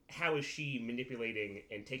like, how is she manipulating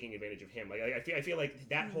and taking advantage of him? Like, I feel like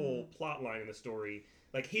that whole plot line in the story,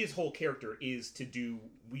 like his whole character is to do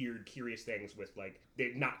weird, curious things with like they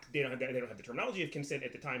don't have the terminology of consent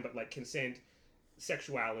at the time, but like consent,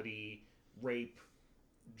 sexuality, rape,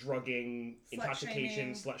 drugging,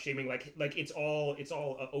 intoxication, slut shaming. Like it's all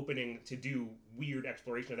opening to do weird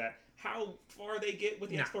exploration of that. How far they get with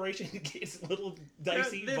the exploration gets a little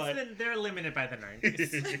dicey, but they're limited by the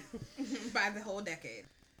 90s. By the whole decade.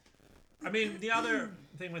 I mean, the other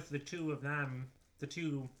thing with the two of them, the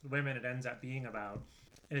two women it ends up being about,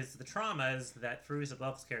 is the traumas that Fairuza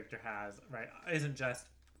Balk's character has, right? Isn't just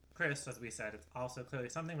Chris, as we said, it's also clearly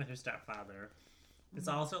something with her stepfather. It's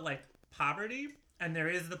also like poverty, and there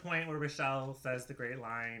is the point where Rochelle says the great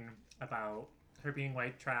line about her being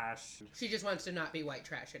white trash. She just wants to not be white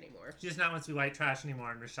trash anymore. She just not wants to be white trash anymore.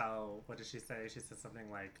 And Rochelle, what does she say? She says something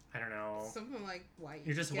like, I don't know. Something like white.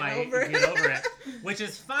 You're just Get white. over Get over it. Which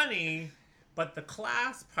is funny, but the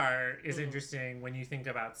class part is interesting when you think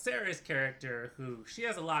about Sarah's character, who she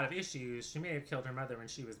has a lot of issues. She may have killed her mother when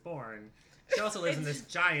she was born. She also lives in this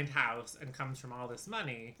giant house and comes from all this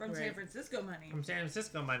money. From San Francisco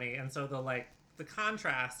money. And so the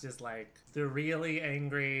contrast is like the really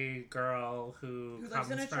angry girl who lives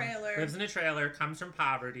in a trailer, comes from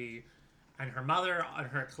poverty, and her mother and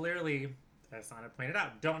her clearly as Sana pointed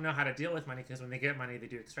out, don't know how to deal with money because when they get money, they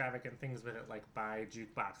do extravagant things with it, like buy a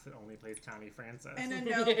jukebox that only plays Connie Francis. And a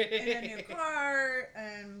new car,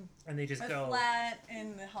 and they just a go flat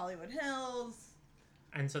in the Hollywood Hills.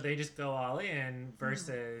 And so they just go all in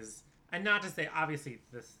versus, and not to say, obviously,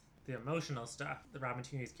 the emotional stuff that Robin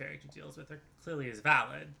Tunney's character deals with clearly is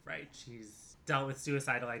valid, right? She's dealt with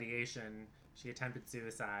suicidal ideation. She attempted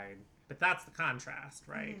suicide. But that's the contrast,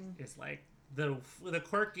 right? It's like the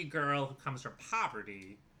quirky girl who comes from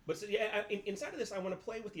poverty. But so, yeah, inside of this, I want to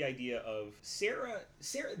play with the idea of Sarah.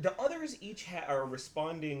 The others each are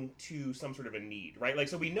responding to some sort of a need, right? Like,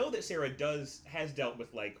 so we know that Sarah has dealt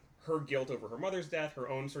with like her guilt over her mother's death, her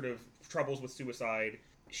own sort of troubles with suicide.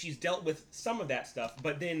 She's dealt with some of that stuff,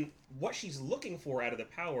 but then what she's looking for out of the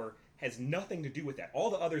power has nothing to do with that. All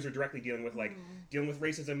the others are directly dealing with dealing with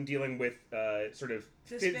racism, dealing with sort of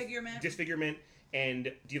disfigurement,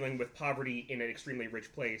 and dealing with poverty in an extremely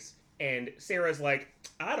rich place. And Sarah's like,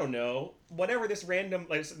 I don't know, whatever this random,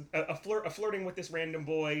 like a flirting with this random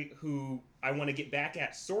boy who I want to get back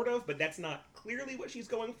at, sort of, but that's not clearly what she's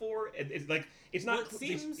going for. It's like it's not.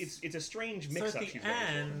 It's a strange mix-up. So at the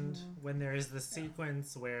end, when there is the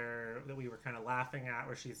sequence that we were kind of laughing at,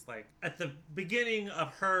 where she's like, at the beginning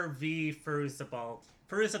of her v. Fairuza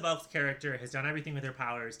Balk's character has done everything with her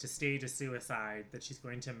powers to stage a suicide that she's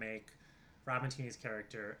going to make Robin Tunney's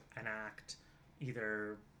character enact,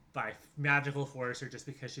 either by magical force or just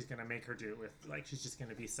because she's going to make her do it with, like, she's just going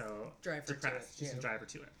to be so depressed. She's going to drive her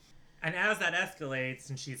to it. And as that escalates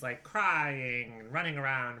and she's like crying and running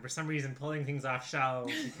around, for some reason pulling things off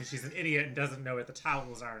shelves because she's an idiot and doesn't know where the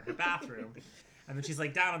towels are in her bathroom. And then she's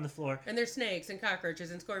like down on the floor. And there's snakes and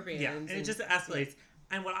cockroaches and scorpions. Yeah, and it just escalates.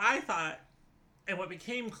 And what I thought, and what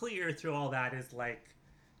became clear through all that is like,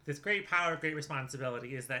 this great power, great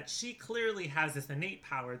responsibility is that she clearly has this innate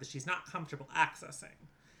power that she's not comfortable accessing.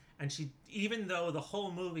 And she, even though the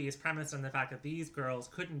whole movie is premised on the fact that these girls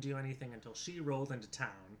couldn't do anything until she rolled into town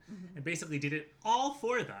and basically did it all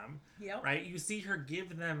for them, right? You see her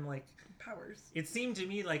give them, like, powers. It seemed to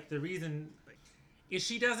me like the reason is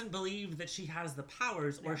she doesn't believe that she has the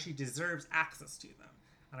powers or she deserves access to them.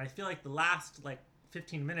 And I feel like the last,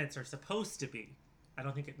 15 minutes are supposed to be. I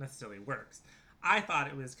don't think it necessarily works. I thought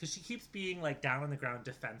it was because she keeps being, down on the ground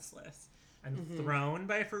defenseless. And thrown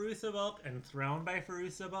by Fairuza Balk and thrown by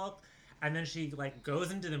Fairuza Balk. And then she,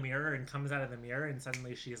 goes into the mirror and comes out of the mirror and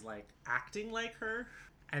suddenly she's, acting like her.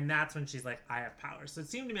 And that's when she's like, I have powers. So it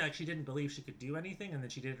seemed to me like she didn't believe she could do anything and then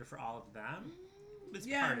she did it for all of them. It's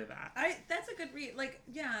part of that. That's a good read. Like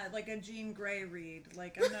a Jean Grey read.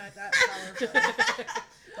 I'm not that powerful.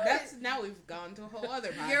 Now we've gone to a whole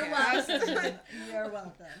other podcast. You're welcome. You're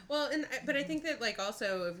welcome. Well, but I think that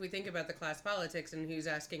also if we think about the class politics and who's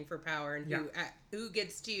asking for power and who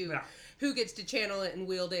gets to channel it and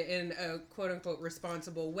wield it in a quote unquote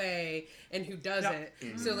responsible way and who doesn't.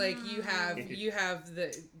 So you have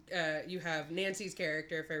Nancy's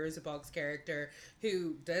character, Fairuza Balk's character,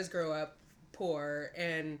 who does grow up poor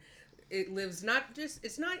and it lives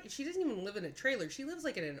she doesn't even live in a trailer. She lives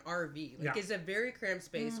in an RV. It's a very cramped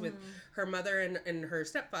space with her mother and her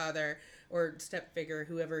stepfather or stepfigure,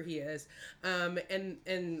 whoever he is.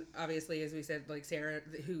 And obviously, as we said, Sarah,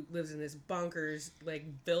 who lives in this bonkers,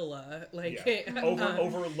 villa,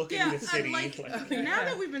 overlooking the city. Now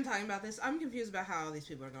that we've been talking about this, I'm confused about how all these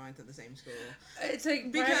people are going to the same school. It's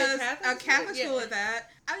because a Catholic school at that.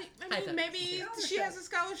 I mean, maybe she has a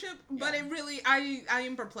scholarship, but it really, I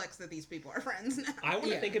am perplexed that these people are friends now. I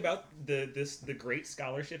want to think about the great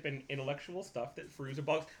scholarship and intellectual stuff that Fairuza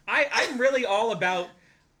Balk. I'm really all about.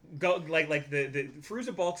 The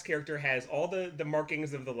Fairuza Balk's character has all the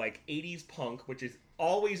markings of the 80s punk, which is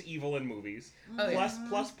always evil in movies.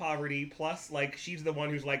 Plus poverty, plus she's the one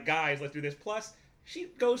who's guys, let's do this. Plus she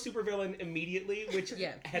goes supervillain immediately, which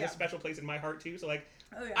has a special place in my heart too. So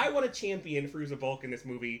I want to champion Fairuza Balk in this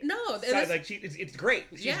movie. No, it's great.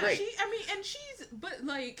 She's great.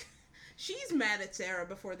 She's mad at Sarah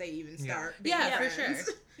before they even start. Yeah, for sure.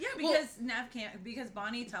 Yeah, because Nev can't. Because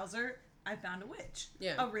Bonnie tells her, I found a witch.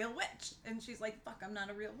 Yeah. A real witch. And she's like, fuck, I'm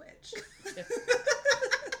not a real witch.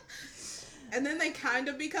 And then they kind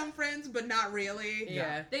of become friends, but not really.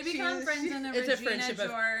 Yeah. They become friends in a Regina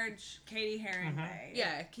George, Katie Haring way.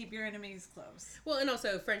 Yeah. Keep your enemies close. Well, and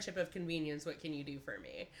also friendship of convenience. What can you do for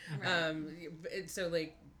me? Right. So,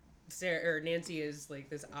 Sarah or Nancy is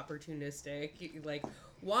this opportunistic,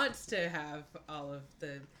 wants to have all of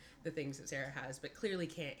the things that Sarah has, but clearly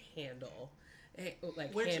can't handle handle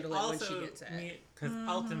it when she gets it. Because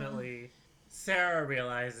ultimately, Sarah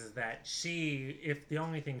realizes that if the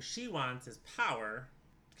only thing she wants is power,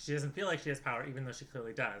 she doesn't feel like she has power, even though she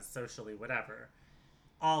clearly does, socially, whatever.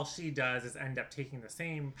 all she does is end up taking the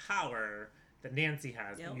same power that Nancy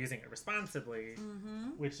has, Yep. but using it responsibly, Mm-hmm.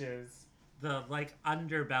 which is the like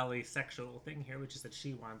underbelly sexual thing here, which is that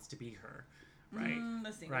she wants to be her, right?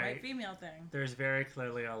 The single Right. white female thing. There's very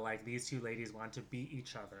clearly a like these two ladies want to beat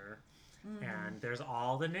each other. Mm-hmm. And there's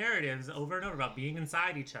all the narratives over and over about being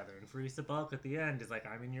inside each other. And Farisa Bulk at the end is like,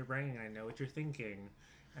 I'm in your brain and I know what you're thinking.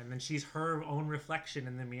 And then she's her own reflection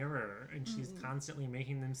in the mirror. And she's Mm-hmm. constantly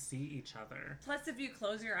making them see each other. Plus, if you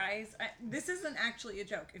close your eyes, this isn't actually a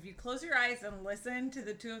joke. If you close your eyes and listen to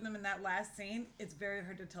the two of them in that last scene, it's very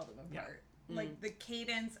hard to tell them apart. Like the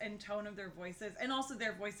cadence and tone of their voices, and also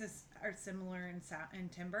their voices are similar in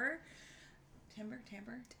timbre. Timbre.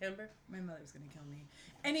 My mother's gonna kill me.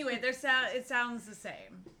 Anyway, it sounds the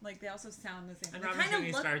same. Like they also sound the same. And They Robin kind of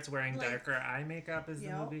Tunney look starts wearing like- darker eye makeup as the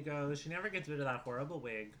Yep. movie goes. She never gets rid of that horrible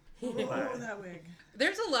wig. Oh, But that wig.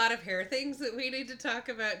 There's a lot of hair things that we need to talk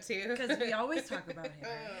about too. Because we always talk about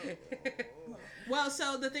hair. Well,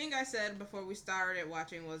 so the thing I said before we started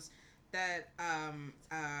watching was that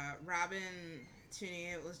Robin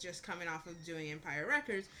Tunney was just coming off of doing Empire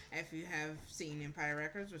Records. If you have seen Empire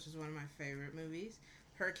Records, which is one of my favorite movies,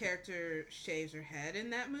 her character shaves her head in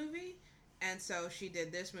that movie, and so she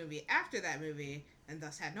did this movie after that movie, and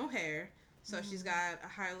thus had no hair. So she's got a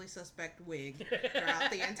highly suspect wig throughout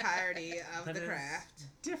the entirety of That The is Craft.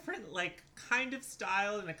 different, like, kind of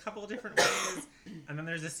style in a couple different ways. And then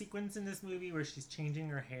there's a sequence in this movie where she's changing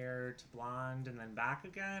her hair to blonde and then back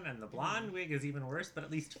again. And the blonde wig is even worse, but at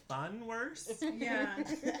least fun worse. Yeah.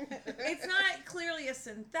 It's not clearly a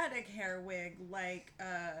synthetic hair wig like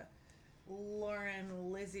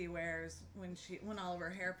Lauren Lizzie wears when all of her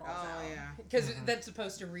hair falls out. Oh, yeah. Because that's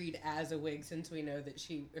supposed to read as a wig, since we know that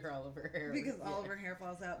all of her hair. Because all of her hair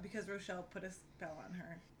falls out because Rochelle put a spell on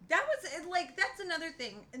her. That was like that's another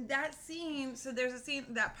thing. That scene. So there's a scene,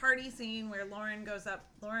 that party scene where Laura, I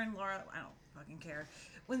don't fucking care.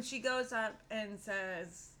 When she goes up and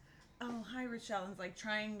says, "Oh, hi, Rochelle," and is like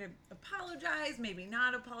trying to apologize, maybe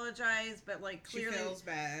not apologize, but like She clearly feels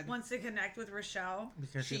bad. wants to connect with Rochelle.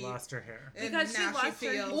 Because she She- lost her hair. And Because she now lost her,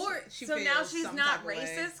 feels- or she so now feels she's some not type of way.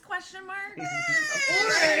 racist? Question mark.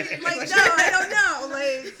 Or- Like no, I don't know.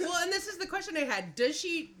 Like Well, and this is the question I had. Does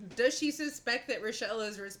she suspect that Rochelle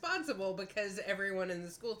is responsible because everyone in the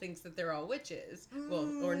school thinks that they're all witches?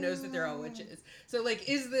 Well, or knows that they're all witches. So, like,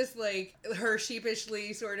 is this, like, her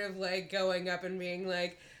sheepishly sort of, like, going up and being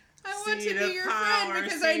like, I want Seed to of be your power, friend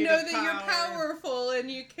because I seed know of that you're power." powerful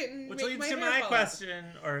and you can Which make leads my to hair my fall out." question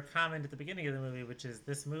or comment at the beginning of the movie, which is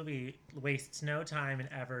this movie wastes no time in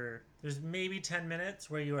ever. There's maybe 10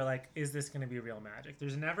 minutes where you are like, is this going to be real magic?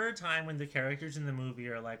 There's never a time when the characters in the movie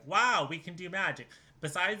are like, wow, we can do magic.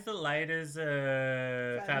 Besides the light as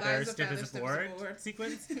a feather, stiff as a board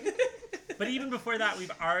sequence. But even before that,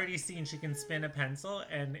 we've already seen she can spin a pencil.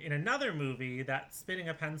 And in another movie, that spinning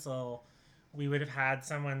a pencil, we would have had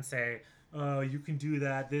someone say, oh, you can do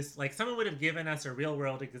that. This, like, someone would have given us a real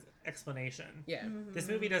world explanation. Yeah. This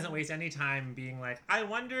movie doesn't waste any time being like, I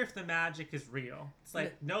wonder if the magic is real. It's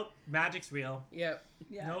like, nope, magic's real. Yep.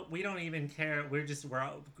 yeah. Nope, we don't even care. We're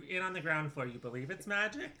all in on the ground floor. You believe it's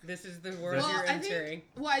magic? This is the world Well, you're I entering.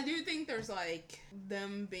 think, I do think there's like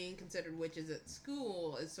them being considered witches at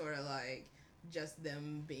school is sort of like just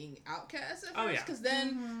them being outcasts at Oh, first. yeah. Because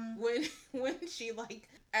then when she like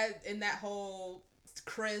in that whole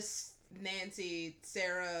Chris, Nancy,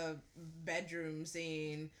 Sarah bedroom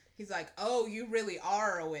scene, he's like, "Oh, you really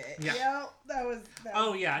are a witch." Yeah. Yep, that was.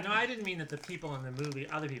 Oh, yeah. No, I didn't mean that the people in the movie,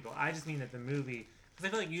 other people. I just mean that the movie, because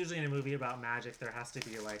I feel like usually in a movie about magic, there has to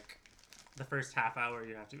be like, the first half hour,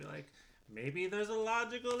 you have to be like, maybe there's a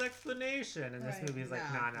logical explanation. And this Right. use like,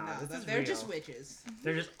 no, this is they're real. just witches,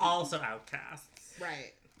 They're just also outcasts.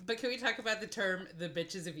 right? But can we talk about the term "the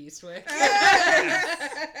bitches of Eastwick"?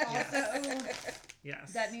 Also,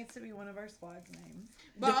 Yes. that needs to be one of our squad's names.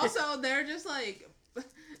 But also, they're just like,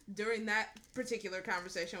 during that particular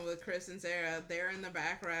conversation with Chris and Sarah, they're in the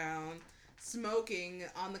background smoking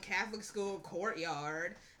on the Catholic school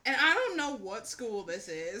courtyard. And I don't know what school this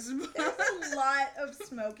is. There's a lot of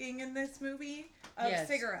smoking in this movie of Yes.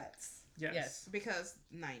 cigarettes. Yes. Yes. Because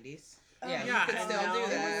 90s. Yeah. Yeah, could and still now- do It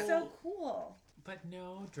that. was so cool. But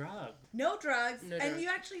no drug. No drugs, No and drugs. you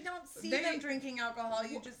actually don't see They- them drinking alcohol.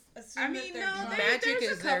 You just assume I mean, that they're no, drunk. Magic there's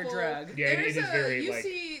is a their couple- drug. Yeah, it There's is a, very, you like-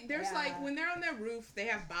 see, there's Yeah. like, when they're on their roof, they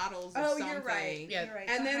have bottles of Oh, something. you're right. Yeah. You're right.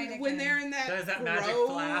 And The then when Heineken. they're in that There's that magic grove,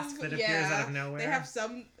 flask that appears yeah, out of nowhere. They have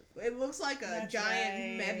some, it looks like a That's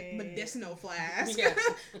giant right. medicinal flask. Yeah.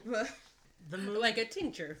 But- The movie. Like a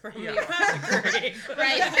tincture from Yeah. the apothecary.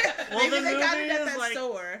 right. Well, Maybe the they got it movie at is that like-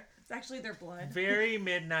 store. It's actually their blood. very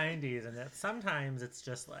mid 90s, and that sometimes it's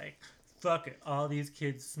just like fuck it, all these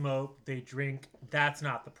kids smoke, they drink, that's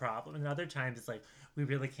not the problem. And other times it's like, we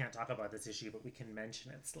really can't talk about this issue, but we can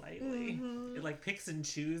mention it slightly. It like picks and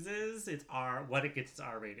chooses what it gets its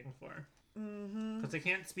R rating for. Because they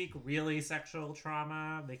can't speak really sexual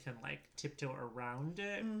trauma, they can like tiptoe around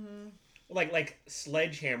it. Like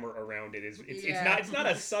sledgehammer around it is it's Yeah. it's not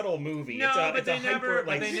a subtle movie. No, it's but a they hyper,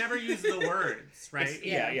 never use the words, right?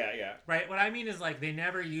 Yeah. Right. What I mean is like they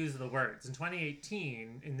never use the words. In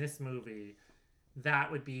 2018, in this movie, that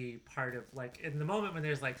would be part of like in the moment when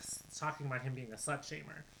there's like talking about him being a slut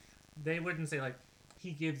shamer, they wouldn't say like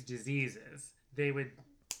he gives diseases. They would.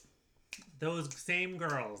 Those same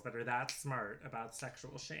girls that are that smart about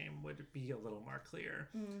sexual shame would be a little more clear,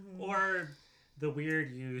 or the weird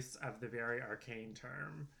use of the very arcane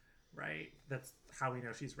term, right? That's how we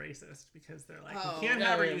know she's racist, because they're like, you can't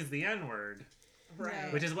have her use the N-word,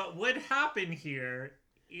 Right. which is what would happen here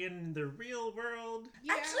in the real world.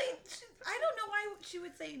 Yeah. Actually, I don't know why she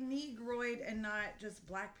would say Negroid and not just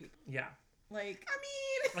black people. Yeah. Like,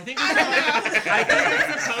 I think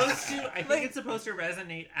it's supposed to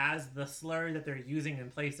resonate as the slur that they're using in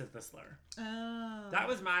place of the slur. oh. That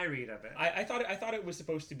was my read of it. I thought it was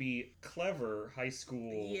supposed to be clever high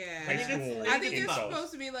school. Yeah. High I think school. I think it's insults.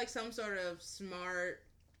 supposed to be like some sort of smart,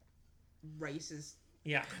 racist,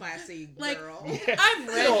 Yeah. classy Like, girl. I've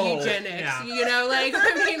read No. eugenics, Yeah. you know, like,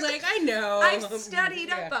 I mean, like, I know. I've studied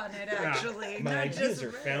Yeah. up on it, actually. My not ideas just are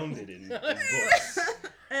read. founded in books.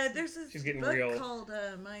 There's this She's getting book real. called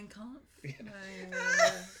Mein Kampf.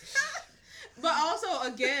 But also,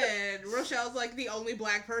 again, Rochelle's like the only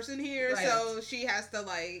black person here, Right. so she has to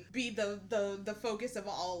like be the focus of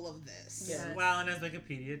all of this. Yeah. Well, and as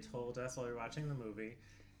Wikipedia told us while we were watching the movie,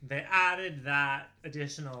 they added that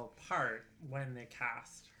additional part when they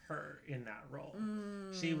cast her in that role.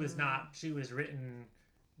 She was written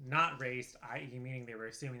not raced, i.e. meaning they were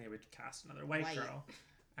assuming they would cast another white girl.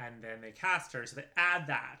 And then they cast her, so they add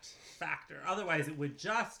that factor. Otherwise, it would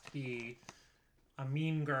just be a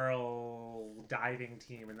mean girl diving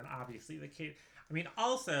team, and then obviously the kid. I mean,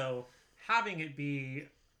 also having it be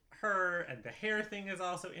her, and the hair thing is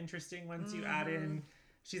also interesting once you add in.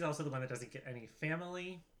 She's also the one that doesn't get any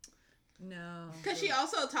family. No. Because she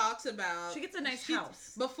also talks about... She gets a nice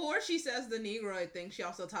house. Before she says the Negroid thing, she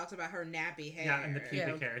also talks about her nappy hair. Yeah, and the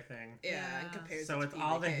pubic hair thing. Yeah, and compares So it it's to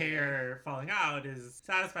all the pubic hair falling out is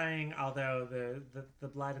satisfying, although the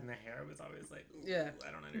blood in the hair was always like, ooh, Yeah.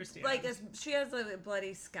 I don't understand. Like, she has a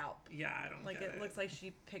bloody scalp. yeah, I don't Like, get it looks like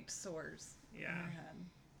she picked sores in Yeah. her head.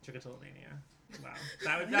 Trichotillomania.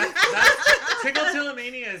 Wow. That's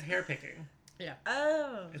trichotillomania is hair picking.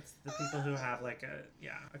 Oh. It's the people who have like a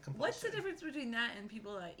compulsion. What's the difference between that and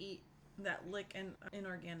people that lick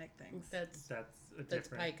inorganic things? That's That's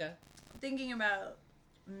different. pica. Thinking about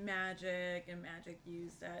magic and magic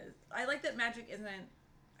used as... I like that magic isn't...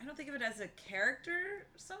 I don't think of it as a character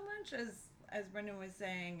so much as Brendan was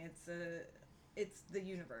saying, it's the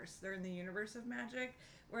universe. They're in the universe of magic.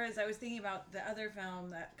 Whereas I was thinking about the other film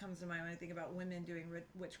that comes to mind when I think about women doing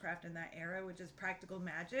witchcraft in that era, which is Practical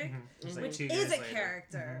Magic, It's like which 2 is years a later.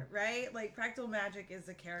 character, right? Like Practical Magic is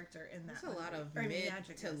a character in that. There's a lot movie. of Or mid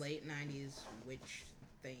magic to is. late 90s witch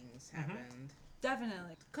things happened.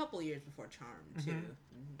 Definitely. A couple years before Charm, too.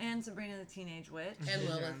 And Sabrina the Teenage Witch. And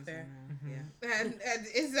Lilith Johnson, Fair. Yeah. And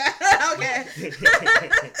is that... Okay.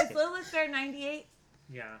 Is Lilith Fair 98?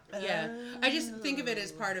 Yeah. Yeah, I just think of it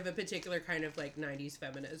as part of a particular kind of like '90s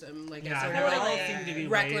feminism, like a Yeah, sort there of all like seem to be ways to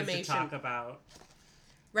reclamation, talk about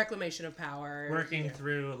reclamation of power, working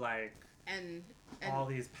through like And all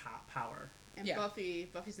these power. and Yeah.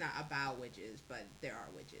 Buffy's not about witches, but there are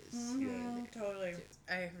witches. Totally.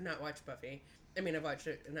 I have not watched Buffy. I mean, I've watched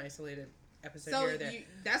an isolated episode So here or there.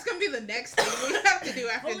 that's gonna be the next thing we have to do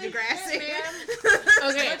after Holy Degrassi. shit, man.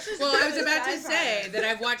 Okay, Let's just well, do I was the about to sci-fi. say that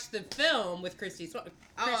I've watched the film with Christy Swanson,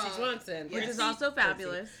 Yes. Which is also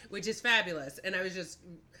fabulous. which is fabulous, and I was just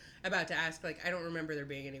about to ask, like, I don't remember there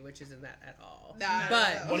being any witches in that at all. Nah,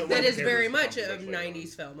 But no. One of that the is very characters much a becomes much later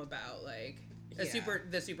 90s film about like Yeah.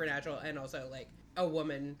 the supernatural, and also like a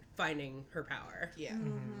woman finding her power. Yeah.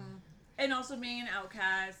 And also being an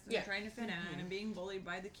outcast and Yeah. trying to fit in and being bullied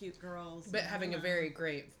by the cute girls. But having a very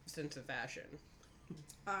great sense of fashion.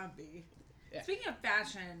 Obby. Yeah. Speaking of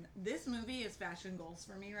fashion, this movie is fashion goals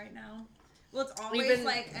for me right now. Well, it's always Even-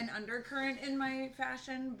 like an undercurrent in my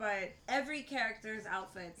fashion, but every character's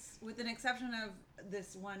outfits, with an exception of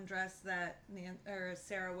this one dress that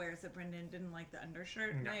Sarah wears that Brendan didn't like the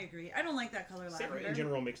undershirt. And No. I agree. I don't like that color Sarah lavender. in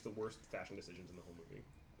general makes the worst fashion decisions in the whole movie.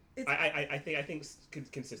 It's- I think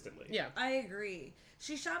consistently. Yeah. I agree.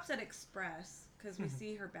 She shops at Express because we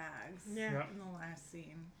see her bags Yeah. Yep. in the last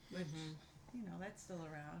scene, which that's still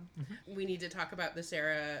around. We need to talk about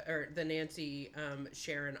the Nancy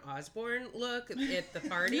Sharon Osbourne look at the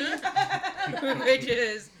party, which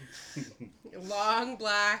is long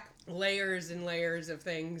black layers and layers of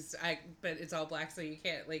things. But it's all black, so you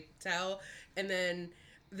can't tell. And then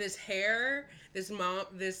this hair, this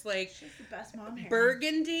like She's the best mom hair.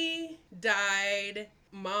 burgundy dyed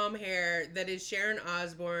mom hair that is Sharon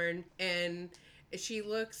Osbourne, and she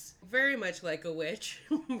looks very much like a witch,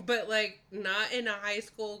 but not in a high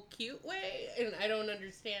school cute way, and I don't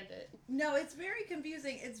understand it. No, it's very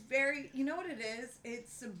confusing. It's very, you know what it is?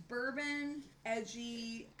 It's suburban,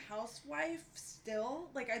 edgy housewife still.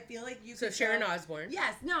 I feel like you So could Sharon go, Osbourne.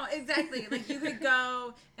 Yes, no, exactly. You could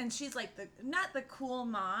go, and she's not the cool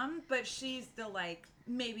mom, but she's the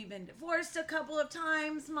maybe been divorced a couple of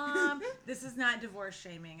times mom. This is not divorce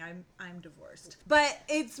shaming. I'm divorced. But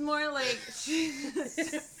it's more like she's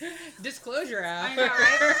Disclosure out. I know,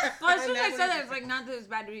 right? Well, as soon as I said that, it's not that it's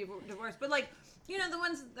bad to be divorced, but the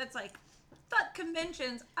ones that's fuck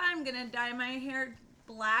conventions, I'm gonna dye my hair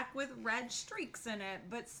black with red streaks in it,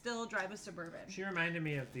 but still drive a Suburban. She reminded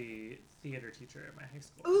me of the theater teacher at my high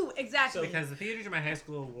school. Ooh, exactly. Because the theater teacher at my high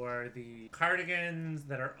school wore the cardigans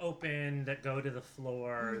that are open, that go to the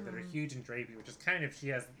floor, that are huge and drapey, which is she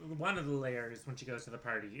has one of the layers when she goes to the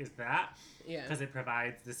party is that. Yeah. Because it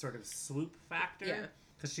provides this sort of swoop factor. Yeah.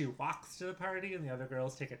 Because she walks to the party and the other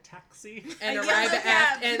girls take a taxi. And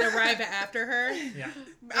guess arrive after her. Yeah.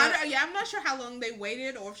 I'm not sure how long they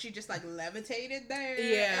waited, or if she just levitated there.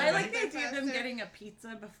 Yeah. I like the idea of them getting a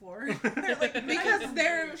pizza before. They're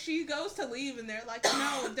because she goes to leave and they're like,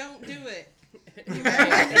 no, don't do it.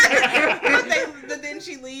 but then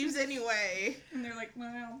she leaves anyway. And they're like,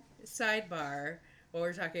 well. Sidebar, while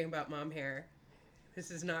we're talking about mom hair, this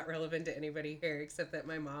is not relevant to anybody here except that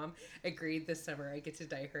my mom agreed this summer I get to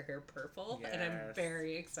dye her hair purple, and I'm Yes.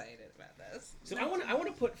 very excited about this. So I want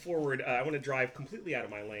to put forward. I want to drive completely out of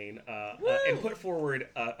my lane and put forward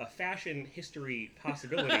a fashion history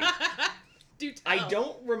possibility. Do tell. I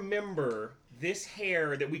don't remember this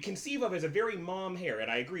hair that we conceive of as a very mom hair, and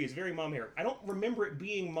I agree, it's very mom hair. I don't remember it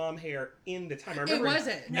being mom hair in the time. I remember It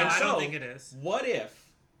wasn't. And No, I so, don't think it is. What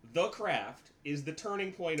if The Craft is the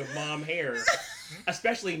turning point of mom hair,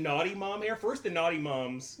 especially naughty mom hair? First, the naughty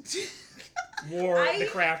moms wore the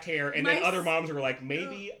Craft hair, and then other moms were like,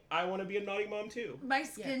 maybe I want to be a naughty mom too. My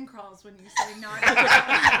skin crawls when you say naughty.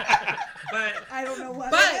 But I don't know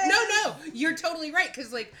what. But no, you're totally right,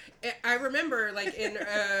 because I remember in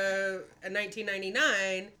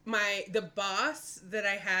 1999, the boss that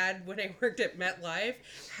I had when I worked at MetLife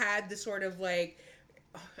had the sort of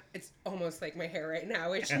it's almost like my hair right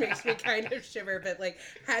now, which makes me kind of shiver, but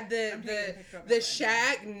had the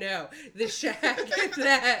shag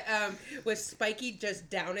that was spiky just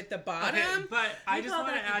down at the bottom. okay, but I just call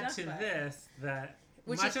want to that the add duck to butt. this that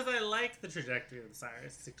as I like the trajectory that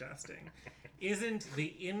Cyrus is suggesting, isn't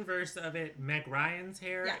the inverse of it Meg Ryan's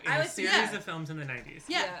hair Yeah, in I a was- series yeah. of films in the 90s?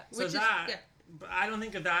 Yeah, So which that, is but I don't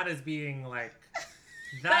think of that as being But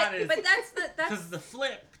that's because the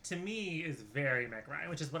flip to me is very Meg Ryan,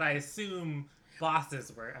 which is what I assume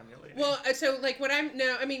bosses were emulating. Well, so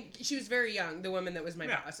she was very young, the woman that was my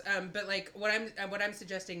boss. But what I'm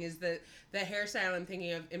suggesting is that the hairstyle I'm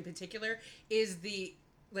thinking of in particular is the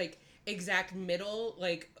exact middle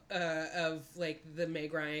of the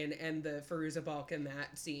Meg Ryan and the Fairuza Balk in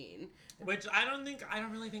that scene. Which I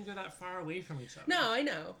don't really think they're that far away from each other. No, I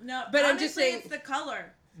know. no. But I'm honestly, just saying it's the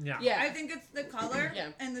color. Yeah. Yeah. I think it's the color Yeah.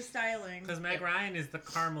 and the styling. Because Meg Ryan is the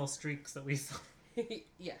caramel streaks that we saw.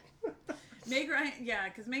 Yeah. Meg Ryan,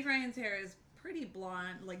 because Meg Ryan's hair is pretty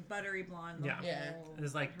blonde, buttery blonde. Yeah. Yeah.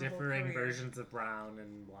 There's her whole differing career. versions of brown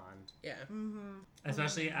and blonde. Yeah. Mm-hmm.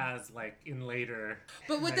 Especially as in later.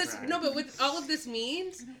 But what Meg Ryan. but what all of this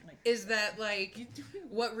means like is that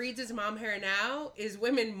what reads as mom hair now is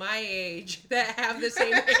women my age that have the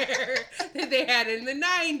same hair that they had in the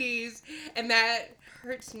 90s, and that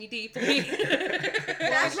hurts me deeply.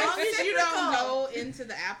 As long as you don't cyclical. go into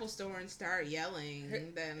the Apple store and start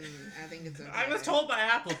yelling, then I think it's okay. I was told by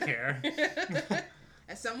Apple Care.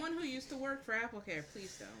 As someone who used to work for Apple Care,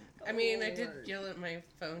 please don't. I mean, I did yell at my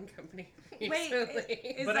phone company Wait, recently.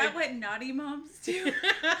 is But that what naughty moms do?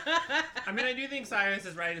 I mean, I do think Cyrus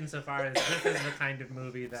is right insofar as this is the kind of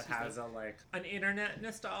movie that has an internet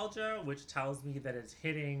nostalgia, which tells me that it's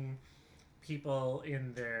hitting people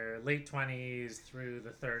in their late 20s through the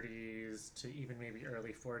 30s to even maybe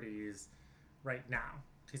early 40s right now.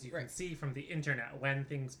 Because you can see from the internet when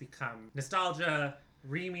things become nostalgia,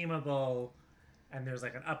 re-memeable, and there's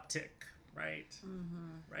an uptick, right?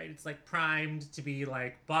 Mm-hmm. Right? It's primed to be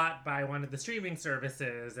bought by one of the streaming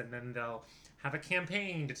services, and then they'll have a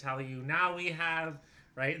campaign to tell you now we have,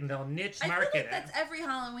 right, and they'll niche I feel market like it. that's every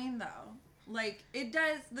Halloween though. Like it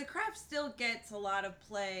does, the craft still gets a lot of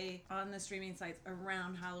play on the streaming sites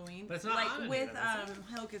around Halloween. But it's not like on any with of them,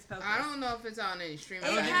 is Hocus Pocus. I don't know if it's on any streaming.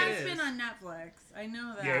 I It don't think has it been is. on Netflix. I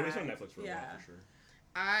know that. Yeah, it was on Netflix for a while, for sure.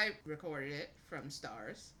 I recorded it from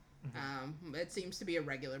Stars. It seems to be a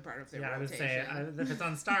regular part of their I would rotation. say if it's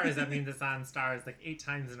on Stars, that means it's on Stars like 8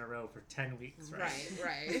 times in a row for 10 weeks, right?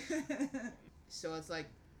 Right. So it's like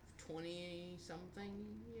 20-something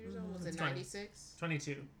years old. Was it It's 20. 96?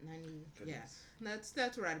 22. 90. Goodness. Yeah,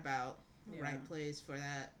 that's right about Yeah. right place for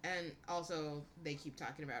that. And also, they keep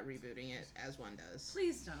talking about rebooting it, as one does.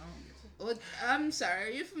 Please don't. Well, I'm sorry.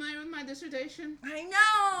 Are you familiar with my dissertation? I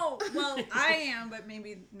know. Well, I am, but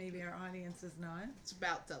maybe our audience is not. It's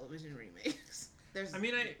about television remakes. It's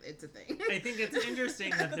a thing. I think it's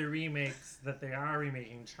interesting that the remakes, that they are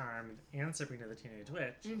remaking Charmed and Sabrina the Teenage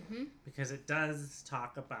Witch, because it does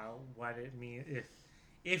talk about what it means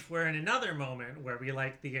if we're in another moment where we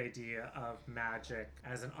like the idea of magic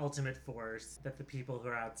as an ultimate force that the people who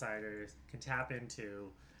are outsiders can tap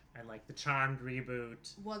into, and like the Charmed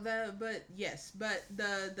reboot. Well, the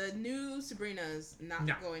new Sabrina's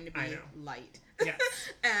not going to I be know. light. Yes.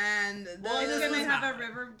 And Well, it's it's gonna not. have a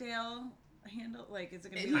Riverdale handle. Like, is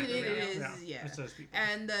it gonna be? It like is, Riverdale? yeah. It's those people.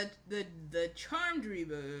 And the Charmed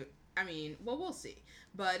reboot, I mean, well, we'll see.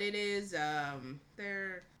 But it is,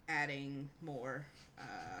 they're adding more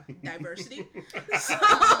diversity. So,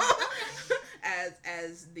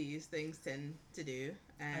 as these things tend to do.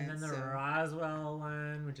 And then the so, Roswell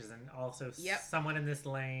one, which is also Yep. someone in this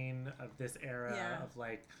lane of this era Yeah. of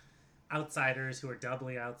like outsiders who are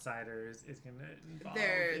doubly outsiders, is going to involve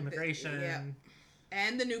They're- immigration. yeah.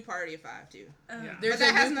 And the new Party of Five, too. Yeah. There's But that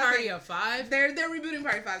a has new nothing- party of 5. They're rebooting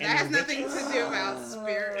Party of Five. That And has the nothing to do about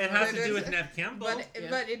spirit. It has to do with Nev Campbell. But Yeah.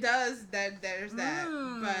 but it does. There's that.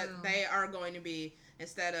 But they are going to be,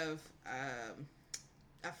 instead of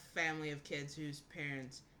a family of kids whose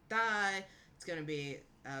parents die, it's going to be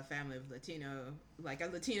a family of Latino, like a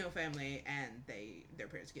Latino family, and their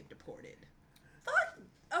parents get deported. Fuck.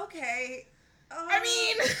 Okay. I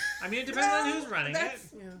mean, I mean, it depends on who's running it.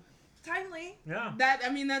 that's timely. Yeah.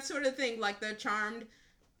 that sort of thing. Like the Charmed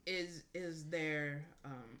is their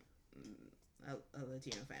a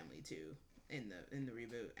Latino family too in the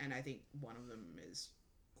reboot, and I think one of them is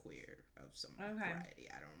queer of some Okay. variety.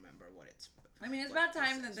 I don't remember what it's. I mean, it's about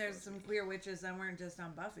time that there's some queer witches that weren't just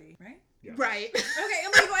on Buffy, right? Yeah. Right. Okay,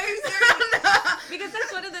 I'm like, why are you serious? Because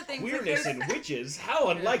that's one of the things. like, Queerness there's- in witches? How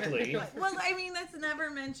unlikely. Well, I mean, that's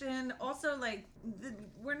never mentioned. Also, like,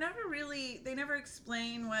 they never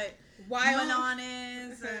explain what Why Manon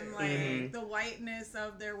is and, like, Mhm. the whiteness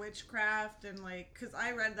of their witchcraft. And, like, because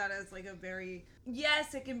I read that as, like, a very,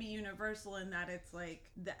 yes, it can be universal in that it's, like,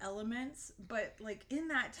 the elements. But, like, in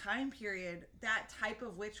that time period, that type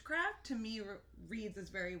of witchcraft, to me, reads as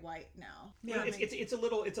very white now. Yeah, it's a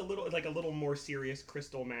little like a little more serious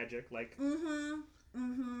crystal magic, like Mm-hmm.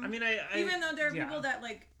 Mm-hmm. I mean, I Even though there are yeah. people that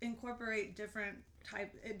like incorporate different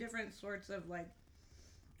sorts of like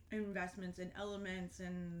investments in elements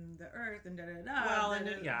and the earth and da da da. Well, and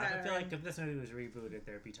I feel like if this movie was rebooted,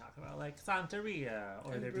 there'd be talk about like Santeria,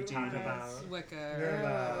 or there'd be talk about Wicca.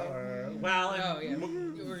 or well, Oh, yeah.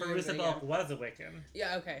 Marissa Balk was a Wiccan,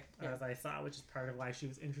 Yeah, okay. Yeah. as I saw, which is part of why she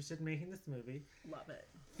was interested in making this movie. love it.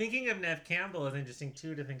 Thinking of Nev Campbell is interesting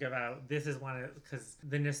too to think about. This is one of, because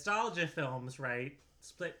the nostalgia films, right,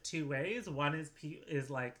 split two ways. One is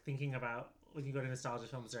like thinking about, when you go to nostalgia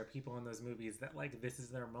films, there are people in those movies that like this is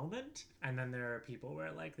their moment, and then there are people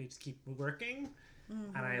where like they just keep working.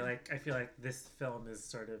 Mm-hmm. And I feel like this film is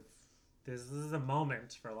sort of, this is a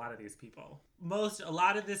moment for a lot of these people. A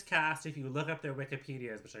lot of this cast, if you look up their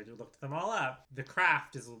Wikipedias, which I do look them all up, The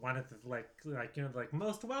Craft is one of the like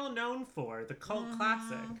most well known for the cult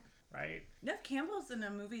classic, right? Nev Campbell's in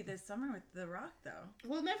a movie this summer with The Rock, though.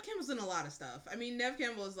 Well, Nev Campbell's in a lot of stuff. I mean, Nev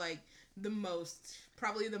Campbell is like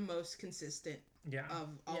probably the most consistent Yeah. of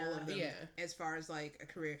all of them, Yeah. as far as like a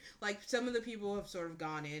career. Like some of the people have sort of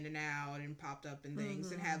gone in and out and popped up in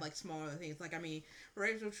things and had like smaller things. Like, I mean,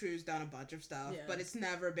 Rachel True's done a bunch of stuff, Yes. but it's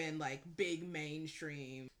never been like big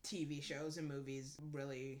mainstream TV shows and movies.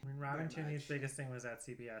 Really, I mean, Robin very Tooney's much. biggest thing was that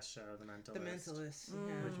CBS show, The Mentalist. The Mentalist,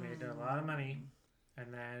 yeah. Which made her a lot of money.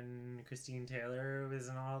 And then Christine Taylor was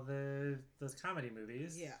in all those comedy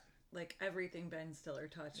movies. Yeah. Like everything Ben Stiller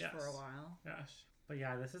touched Yes. for a while. Gosh. But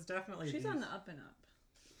yeah, this is definitely... She's on the up and up.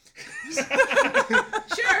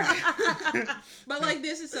 Sure. But like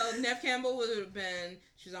Nev Campbell would have been,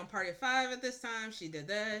 she was on Party of Five at this time. She did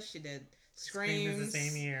this. She did Screams. was the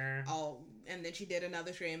same year. Oh, and then she did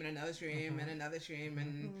another Scream and another Scream and another Scream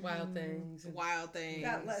and Wild Things. Wild Things.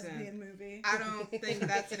 That and lesbian movie. I don't think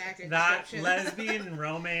that's an accurate That description. lesbian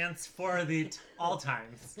romance for the all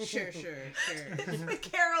times. Sure. The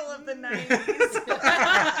Carol of the 90s.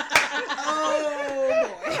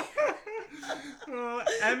 Oh boy. Oh,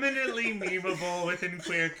 eminently memeable within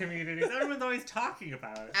queer communities. Everyone's always talking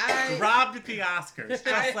about it. I- Robbed at the Oscars,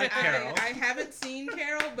 just like Carol. I haven't seen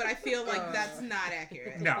Carol, but I feel like that's not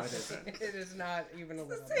accurate. No, it isn't. It is not even a The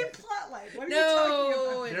little same bit. plot line. What are you No,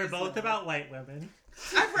 talking it They're is both not. about white women.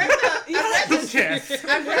 I've read the Yes.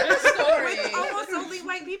 I've read the about? story. With almost only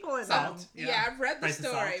white people in them. Salt. Yeah, I've read the Price of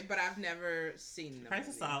story, Salt. but I've never seen the Price of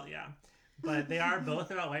movie. Salt, yeah. But they are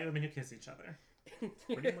both about white women who kiss each other.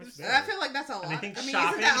 Pretty much And I there. feel like that's a lot. I think isn't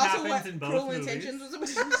shopping that also happens what in both Cruel movies. Intentions was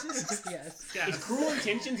about? Yes. Yes. Is Cruel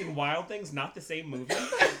Intentions and Wild Things not the same movie?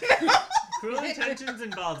 Cruel Intentions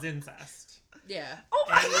involves incest. Yeah.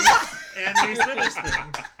 And Reese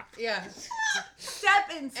Witherspoon. Yeah.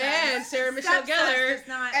 Step incest. And Sarah Michelle Step Gellar, does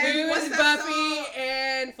not. And who what's was that Buffy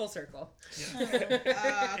and Full Circle.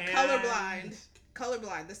 Colorblind.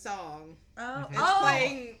 Colorblind, the song. Oh, It's oh.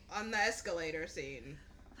 playing on the escalator scene.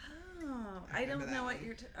 Oh, I remember don't know that what one.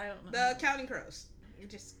 you're. I don't know. The Counting Crows. You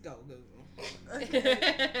just go Google.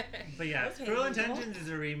 But yeah, Okay, Cruel Google. Intentions is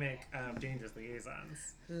a remake of Dangerous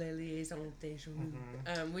Liaisons. Les Liaisons des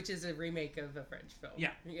Jours, which is a remake of a French film. Yeah.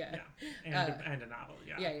 Yeah. Yeah. And a novel,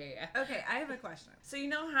 yeah. Yeah. Okay, I have a question. So you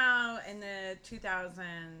know how in the 2000s,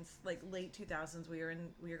 like late 2000s, we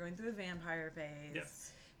were going through a vampire phase.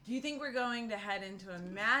 Yes. Do you think we're going to head into a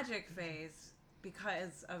magic phase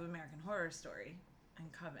because of American Horror Story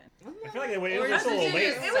and Coven? I feel like it was Or a is little it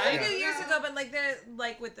late. just- It was a Yeah. few years ago, but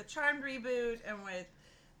like with the Charmed reboot and with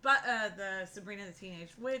the Sabrina the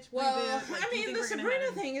Teenage Witch Well, reboot. Like, I do you mean, think the we're gonna Sabrina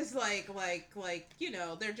have- thing is like you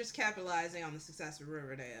know, they're just capitalizing on the success of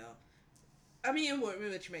Riverdale. I mean,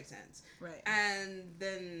 which makes sense. Right. And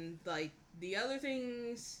then like the other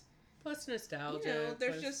things, Plus you nostalgia. know,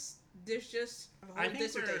 there's plus- just a I whole think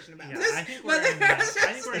dissertation we're, about yeah, this. I think But we're in there's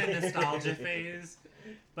I think we're in a nostalgia phase,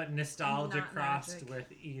 but nostalgia Not crossed magic. with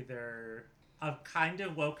either a kind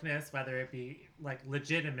of wokeness, whether it be like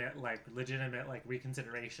legitimate like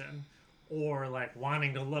reconsideration, or like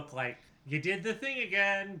wanting to look like you did the thing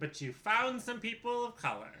again, but you found some people of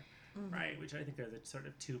color, right? Which I think are the sort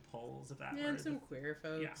of two poles of that. Yeah, word. and some queer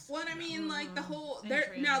folks. Yeah. Well, I mean, like the whole And there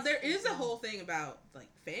trans now there is a people. whole thing about like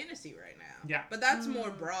fantasy right now. Yeah. but that's more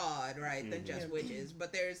broad, right, than just Mhm. witches.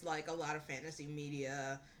 But there's like a lot of fantasy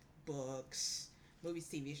media, books, movies,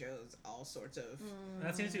 TV shows, all sorts of.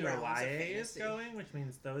 That seems to be where realms of YA is fantasy. going, which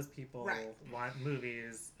means those people Right. want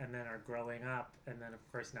movies and then are growing up, and then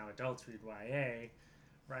of course now adults read YA,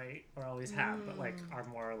 right? Or always have, but like are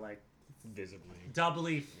more like Visibly.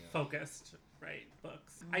 doubly focused, right?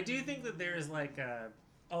 Books. I do think that there's like a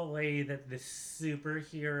way that the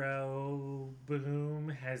superhero boom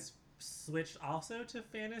has switched also to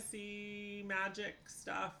fantasy magic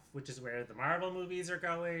stuff, which is where the Marvel movies are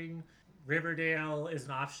going. Riverdale is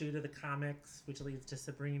an offshoot of the comics, which leads to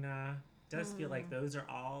Sabrina. It does feel like those are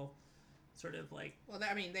all sort of like, Well,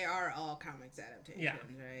 I mean, they are all comics adaptations, Yeah.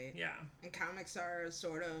 right? yeah. And comics are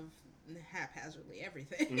sort of haphazardly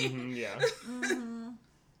everything. Mm-hmm, yeah.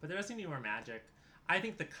 But there does seem to be more magic. I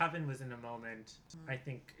think The Coven was in a moment. I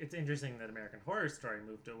think it's interesting that American Horror Story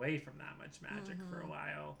moved away from that much magic for a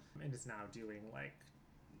while and is now doing like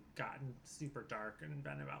gotten super dark and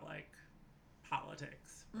been about like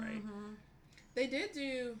politics, right? They did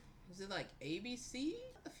do, was it like ABC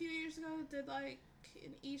a few years ago? Did like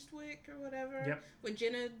in Eastwick or whatever? Yep. With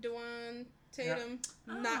Jenna Dewan Tatum,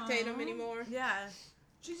 not Aw. Tatum anymore. Yeah.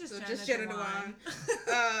 She's just So Jenna just Jenna Dewan.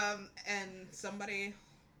 Dewan. And somebody,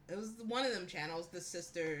 it was one of them channels, The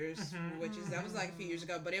Sisters, which is that was like a few years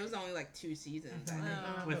ago, but it was only like 2 seasons. I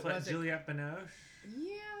think. With but what, was it- Juliette Binoche?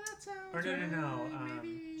 Yeah, that sounds. Or no, right. no,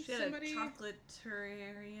 Maybe She had somebody. a chocolate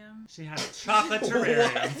terrarium. She had a chocolate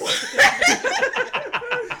terrarium.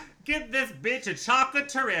 Give this bitch a chocolate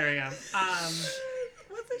terrarium.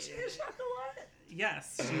 Wasn't she a chocolate?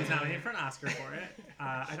 Yes, she was nominated for an Oscar for it.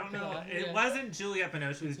 I don't know. It Yeah. wasn't Juliette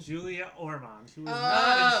Binoche. It was Julia Ormond, who was Oh.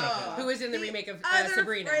 not in Chocolat. Who was in the remake of Other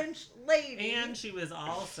Sabrina? French lady. And she was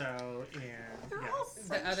also in. They're all Yes.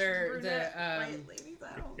 French other- brunette the, white ladies.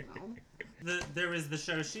 I don't know. There was the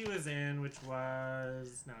show she was in, which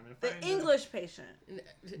was. No, I'm gonna The find English Patient.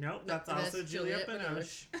 It. Nope, that's also Juliette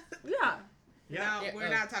Binoche. Yeah. Yeah. No, Yeah, we're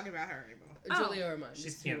not talking about her anymore. Julia Ormond.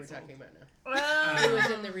 She's is who we're canceled. talking about now. Oh. Who was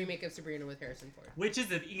in the remake of Sabrina with Harrison Ford.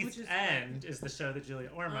 Witches of East Which is End is the show that Julia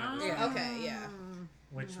Ormond was Yeah. in, Okay, yeah.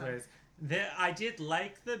 which was I did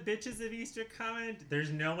like the bitches of Easter comment.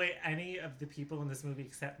 There's no way any of the people in this movie,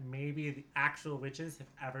 except maybe the actual witches, have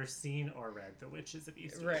ever seen or read The Witches of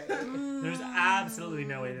Eastwick. Right. There's absolutely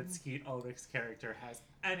no way that Skeet Ulrich's character has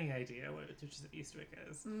any idea what Witches of Eastwick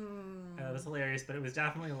is. It was hilarious, but it was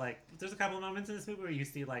definitely like, there's a couple of moments in this movie where you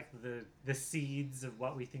see like the seeds of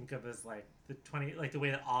what we think of as like the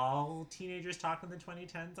way that all teenagers talk in the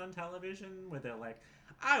 2010s on television, where they're like,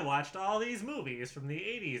 I watched all these movies from the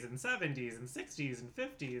 80s and 70s and 60s and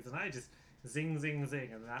 50s, and I just zing, zing,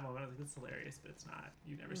 zing. And in that moment, I was like, it's hilarious, but it's not.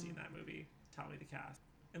 You've never seen that movie. Tell me the cast.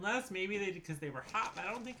 Unless maybe they did because they were hot, but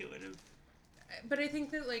I don't think it would have. But I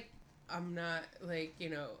think that, like, I'm not, like, you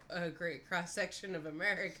know, a great cross-section of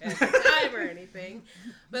America at the time or anything.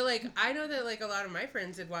 But, like, I know that, like, a lot of my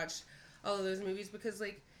friends had watched all of those movies because,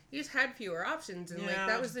 like, you just had fewer options, and like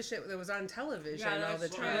that was the shit that was on television all the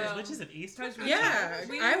time. Witches of Eastwick? Yeah,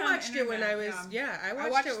 I watched it when I was I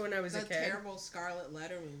watched it when I was a kid. The terrible Scarlet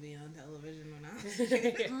Letter movie on television when I was a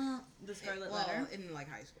kid. The Scarlet Letter in like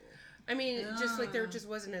high school. I mean, just like there just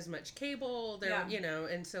wasn't as much cable there, you know,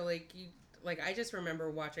 and so like you. Like, I just remember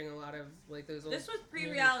watching a lot of, like, those old... This was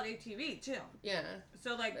pre-reality TV, too. Yeah.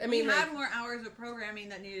 So, like, I mean, we had like, more hours of programming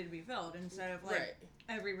that needed to be filled instead of, like,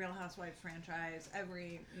 every Real Housewives franchise,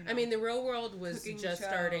 every, you know... I mean, The Real World was just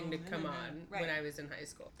starting to come on right. when I was in high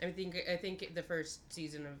school. I think the first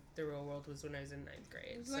season of The Real World was when I was in 9th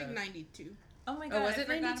grade. It was like 92. Oh, my God. Was it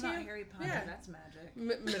 92? About Harry Potter. Yeah. That's magic.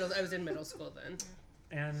 I was in middle school then.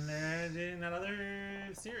 And they're doing that other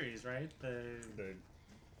series, right? The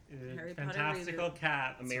Harry Fantastical Potter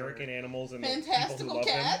Cats, American Animals, and Fantastical the people who love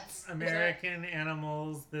Cats. American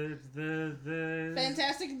Animals, the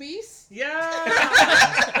Fantastic Beasts. Yeah.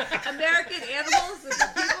 American Animals and the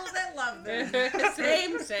people that love them.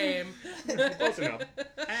 Same. them. Close enough.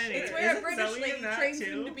 It's where a British lady trains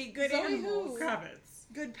them to be good Zoe animals. who? Kravitz.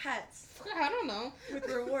 Good pets. I don't know. With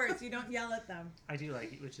rewards. You don't yell at them. I do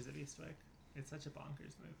like Witches of Eastwick. It's such a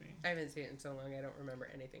bonkers movie. I haven't seen it in so long, I don't remember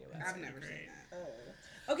anything about it. I've never seen that.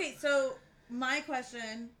 Okay, so my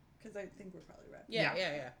question, because I think we're probably right.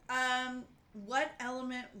 Yeah. What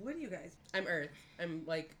element would you guys? I'm Earth. I'm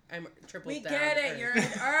triple We down. get it. Earth. You're an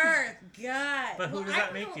Earth. God. But who does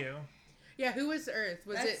that make you? Yeah, who was Earth?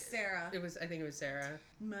 Was That's it Sarah? I think it was Sarah.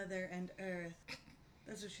 Mother and Earth.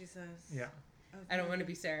 That's what she says. Yeah. Okay. I don't want to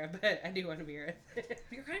be Sarah, but I do want to be Earth.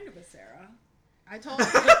 You're kind of a Sarah. I told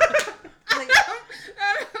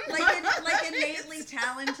like innately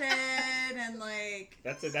talented and like.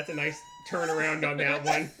 That's a nice turnaround on that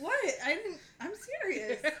one. What? I'm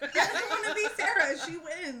serious. I just want to be Sarah. She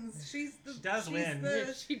wins. She does win.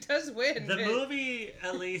 She does win. The movie,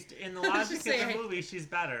 at least in the logic of the movie, she's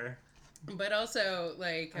better. But also,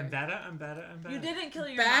 like, I'm better. You didn't kill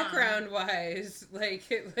your background wise, like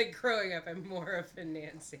growing up, I'm more of a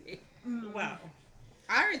Nancy. Wow.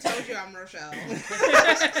 I already told you I'm Rochelle. So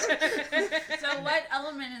what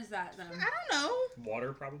element is that then? I don't know.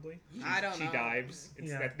 Water, probably. I don't know. She dives.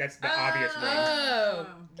 Yeah. That's the obvious one. Oh,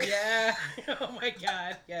 yeah. Oh my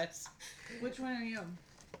God, yes. Which one are you?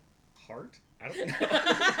 Heart? I don't know.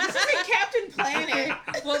 This isn't Captain Planet.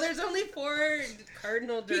 Well, there's only 4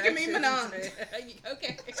 cardinal He can be directions. Manon.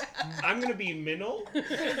 Okay. I'm gonna be Minnow.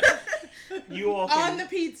 You all can, On the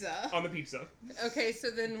pizza. on the pizza. Okay,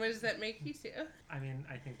 so then what does that make you two? I mean,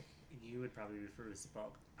 I think you would probably be Bruce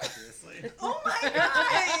Bulk, obviously. Oh my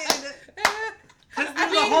God! Because I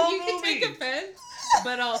the mean, whole you movie, can take offense,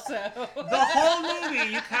 but also the whole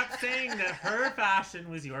movie, you kept saying that her fashion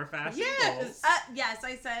was your fashion. Yes. Yes,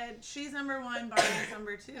 I said she's number 1, Barney's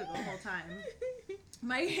number 2 the whole time.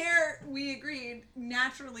 My hair, we agreed,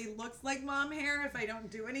 naturally looks like mom hair if I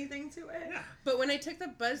don't do anything to it. Yeah. But when I took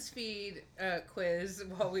the BuzzFeed quiz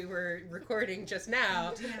while we were recording just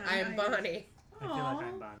now, I am Bonnie. I feel like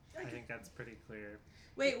I'm Bond. I think that's pretty clear.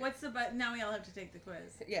 Wait, what's the button? Now we all have to take the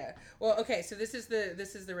quiz. Yeah. Well, okay. So this is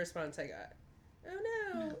the response I got. Oh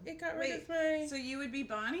no! It got rid of my. So you would be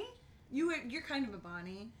Bonnie? You're kind of a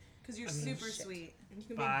Bonnie because you're super shit. sweet.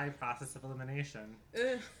 By process of elimination.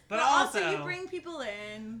 Ugh. But also, also, you bring people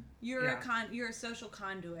in. You're you're a social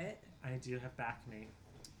conduit. I do have back me.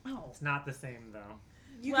 Oh. It's not the same though.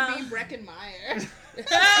 You Well- could be Breckenmeyer.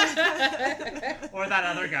 Or that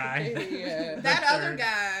other guy. Yeah. That The other third.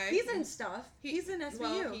 guy. He's in stuff. He's in SVU.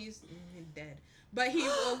 Well, he's dead. But he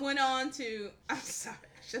went on to. I'm sorry.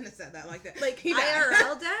 I shouldn't have said that like that. like he died.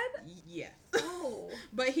 IRL dead? Yeah. Oh.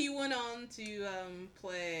 But he went on to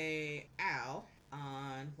play Al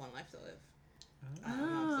on One Life to Live.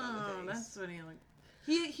 amongst other Oh, things. that's what he looked.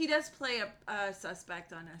 He does play a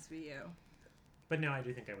suspect on SVU. But no, I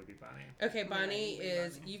do think I would be Bonnie. Okay, Bonnie Yeah,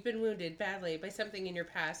 is, you've been wounded badly by something in your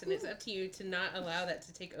past, and it's up to you to not allow that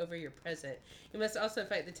to take over your present. You must also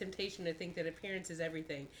fight the temptation to think that appearance is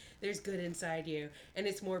everything. There's good inside you, and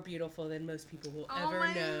it's more beautiful than most people will ever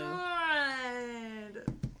know.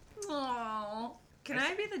 God. Oh. Can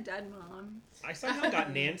I be the dead mom? I somehow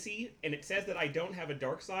got Nancy, and it says that I don't have a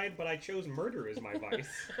dark side, but I chose murder as my vice.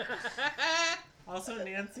 Also,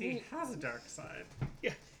 Nancy has a dark side.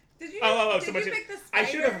 Yeah. Did you, Oh, did so you much. pick the I spider?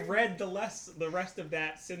 should have read the rest of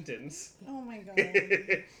that sentence. Oh my god.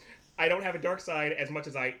 I don't have a dark side as much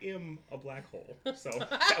as I am a black hole. So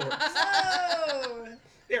that works. Oh.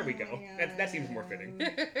 There we go. That seems more fitting.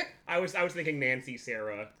 I was thinking Nancy,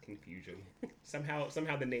 Sarah, confusion. Somehow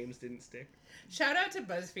the names didn't stick. Shout out to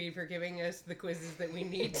BuzzFeed for giving us the quizzes that we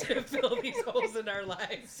need to fill these holes in our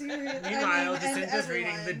lives. Seriously. Meanwhile, and Jacinta's reading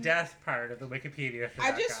the everyone. death part of the Wikipedia for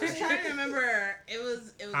I that just guy. was trying to remember. It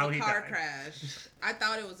was How a he car died. crash. I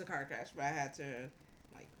thought it was a car crash, but I had to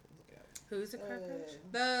like look it up. Who's a car crash?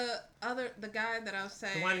 The guy that I was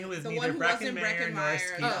saying, The one who was the neither one who wasn't Breckenmeyer nor Breckenmeyer,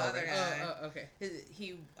 Skeet the Ulrich. other guy. Oh, okay.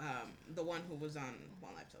 He the one who was on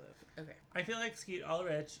One Life to Live. Okay. I feel like Skeet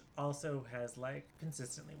Ulrich also has like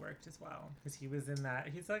consistently worked as well because he was in that.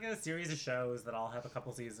 He's like in a series of shows that all have a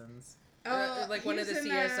couple seasons. Like one of the he was in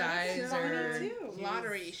that CSIs or...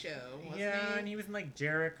 lottery show. Wasn't Yeah, he? and he was in like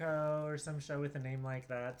Jericho or some show with a name like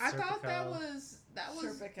that. I thought that Serpico. was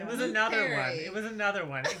Serpico. It was Luke another Perry. one. It was another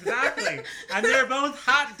one. Exactly. And they're both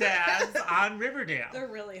hot dads on Riverdale. They're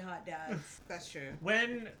really hot dads. That's true.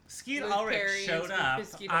 When Skeet Luke Ulrich Perry showed and up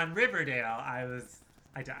Skeet- on Riverdale,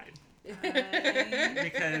 I died.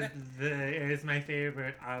 Because it is my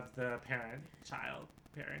favorite of the parent-child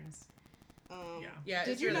pairings. Yeah. Yeah,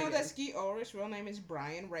 Did it's you really know good. that Skeet Ulrich's real name is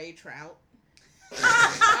Brian Ray Trout?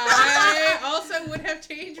 I also would have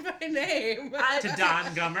changed my name. To Don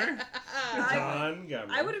Gummer. Don Gummer.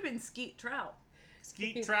 I would have been Skeet Trout.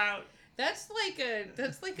 Skeet Trout. That's like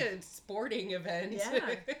a sporting event.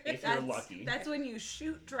 Yeah. If you're lucky. That's when you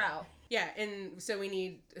shoot trout. Yeah, and so we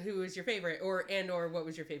need who is your favorite, or what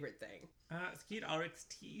was your favorite thing? Skeet Ulrich's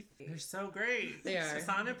teeth. They're so great. They are.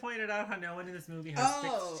 Susanna pointed out how no one in this movie has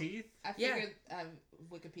fixed teeth. I Yeah. figured I've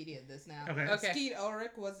Wikipedia this now. Okay. Okay. Skeet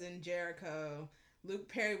Ulrich was in Jericho. Luke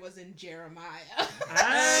Perry was in Jeremiah.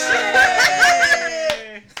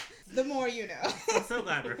 Hey! The more you know. I'm so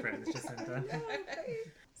glad we're friends, Jacinta.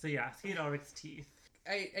 So yeah, Skeet Ulrich's teeth.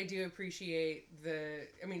 I do appreciate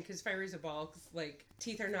because Fairy's a ball, like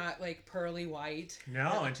teeth are not like pearly white.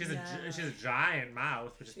 No, and she's Yeah. a giant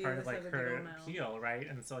mouth, which is She part does of like have a big her old mouth. appeal, right?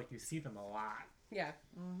 And so like you see them a lot. Yeah.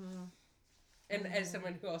 Mm-hmm. And as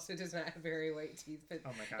someone who also does not have very white teeth, but Oh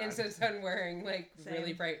my god. insists on wearing like really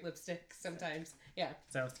Same. bright lipstick sometimes. Yeah.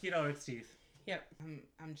 So Skeet Ulrich's teeth.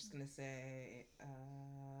 I'm just gonna say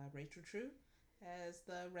Rachel True as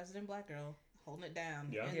the resident black girl holding it down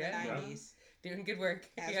Yeah. in Yeah. the Yeah. 90s, Doing good work.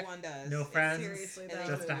 as Yeah. one does. No friends. Seriously, though.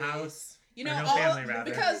 Just a house. You Or know, no all family, rather.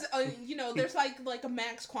 because there's like a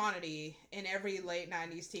max quantity in every late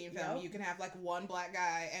 '90s teen film. Yep. You can have like one black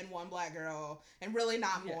guy and one black girl, and really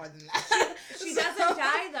not Yeah. more than that. She So, doesn't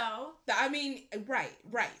die though. I mean, right,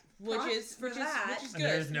 which Props is for that. which is And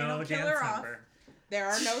good. there's no don't kill dance her off. number. There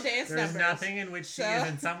are no dance There's numbers. nothing in which she So- is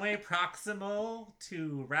in some way proximal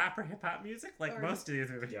to rap or hip hop music, like Or- most of these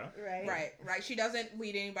movies. Yeah. Right. She doesn't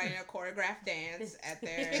lead anybody in a choreographed dance at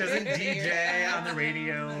their. She doesn't DJ on the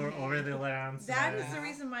radio or over the lounge. That is Yeah. the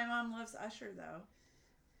reason my mom loves Usher though.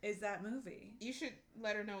 Is that movie? You should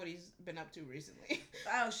let her know what he's been up to recently.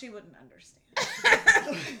 Oh, she wouldn't understand.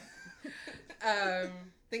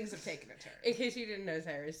 Things have taken a turn. In case you didn't know,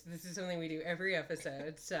 Cyrus, this is something we do every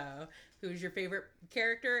episode. So, who's your favorite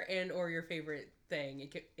character and or your favorite thing,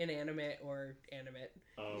 inanimate or animate?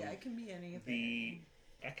 Yeah, it can be anything. The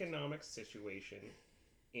economic situation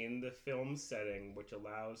in the film setting, which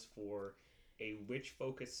allows for a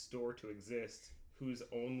witch-focused store to exist, whose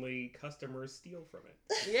only customers steal from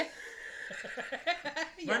it. Yeah.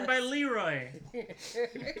 Run by Leroy.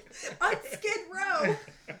 On Skid Row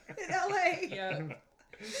in LA. Yeah.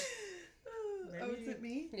 Oh, is it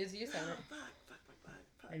me? Is you sound it.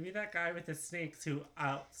 Fuck. Maybe that guy with the snakes who,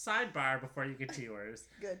 sidebar before you get to yours.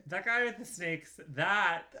 Good. That guy with the snakes,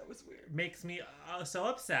 that That was weird. makes me so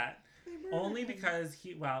upset. Only because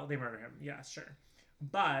they murder him. Yeah, sure.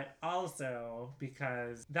 But also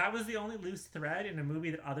because that was the only loose thread in a movie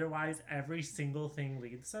that otherwise every single thing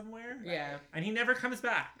leads somewhere. Yeah. And he never comes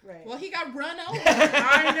back. Right. Well, he got run over.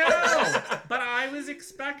 I know! But I was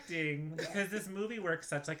expecting, because this movie works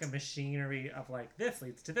such like a machinery of like, this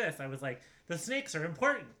leads to this. I was like, the snakes are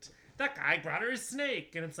important. that guy brought her a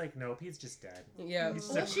snake. And it's like, nope, he's just dead. Yeah. He's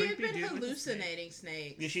Well, so she had creepy been dude with the snake. hallucinating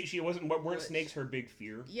snakes. Yeah, she wasn't. Weren't Which- snakes her big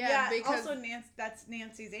fear? Yeah, because also that's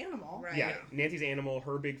Nancy's animal. right. Yeah, Nancy's animal,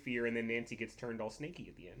 her big fear, and then Nancy gets turned all snaky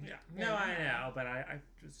at the end. Yeah. No, I know, but I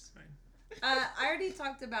just fine. I already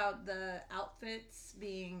talked about the outfits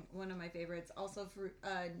being one of my favorites. Also for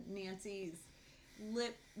Nancy's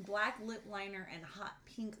black lip liner and hot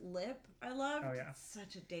pink lip. I love. Oh, yeah.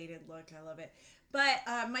 Such a dated look. I love it. But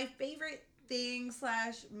my favorite thing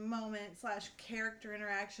 / moment / character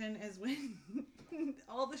interaction is when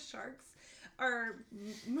all the sharks are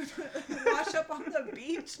wash up on the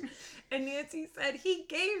beach, and Nancy said,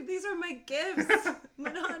 these are my gifts.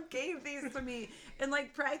 Manon gave these to me, and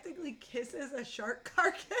like practically kisses a shark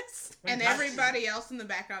carcass. And everybody else in the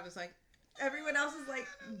background is like, Everyone else is like,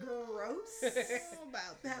 gross. "Oh,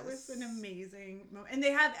 about That was this." an amazing moment. And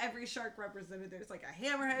they have every shark represented. There's like a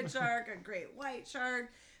hammerhead shark, a great white shark,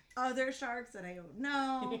 other sharks that I don't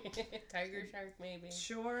know. Tiger shark, maybe.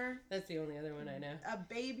 Sure. That's the only other one I know. A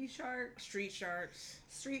baby shark, Street sharks.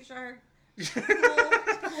 street shark,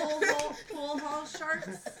 pool hall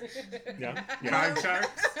sharks. Yeah. Card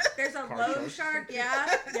sharks. There's a Car low shark. shark.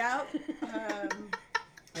 Yeah. Yep.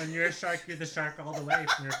 When you're a shark, you're the shark all the way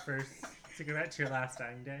from your first cigarette to your last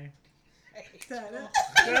dying day.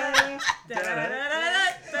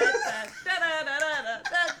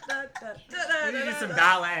 We need some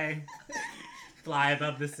ballet. Fly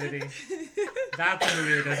above the city. That's a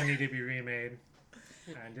movie that doesn't need to be remade.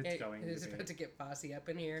 And it's going It's to about to be. get bossy up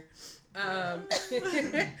in here.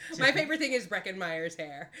 My favorite thing is Breckenmeyer's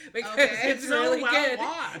hair because Okay. it's It's so really well good.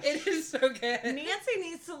 washed. It is so good. Nancy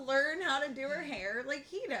needs to learn how to do her hair like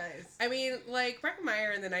he does. I mean, like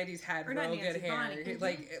Breckenmeyer in the '90s had Or not real Nancy, good hair, Bonnie.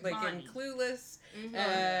 like Bonnie. in Clueless, Mhm.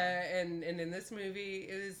 and in this movie,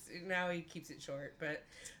 it was now he keeps it short, but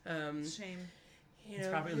Shame. you He's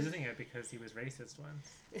know, probably losing it because he was racist once.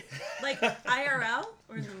 Like IRL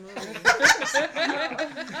or in the movie?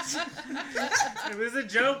 It was a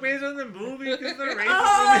joke based on the movie because the racist.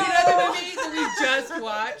 Oh! You know the movie that we just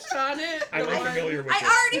watched on it? I'm The one- unfamiliar with I it.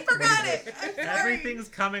 already What forgot is it. I'm sorry. Everything's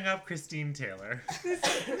coming up Christine Taylor.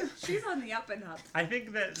 She's on the up and up. I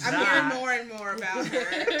think that I'm hearing more and more about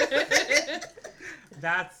her.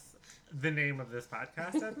 that's the name of this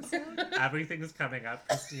podcast episode. Everything's coming up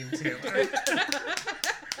Christine Taylor.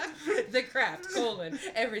 The Craft,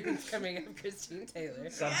 everything's coming up Christine Taylor.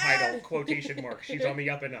 Subtitle, quotation mark. She's on the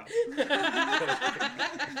up and up.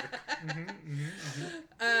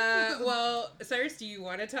 Well, Cyrus, do you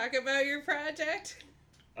want to talk about your project?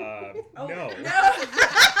 No.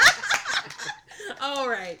 All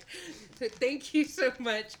right. So thank you so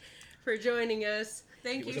much for joining us.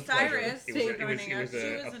 Thank It was you, a pleasure. Cyrus, It was for a- joining it us. was She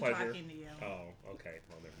a wasn't pleasure. talking to you. Oh, okay.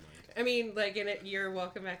 Well, never mind. I mean, like, you're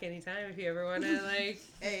welcome back anytime if you ever want to, like,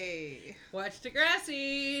 Hey. watch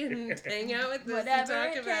Degrassi and hang out with us Whatever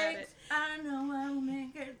and talk it about takes, it. I know I'll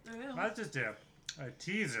make it through. That's just a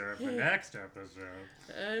teaser of the next episode.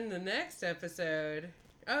 And the next episode.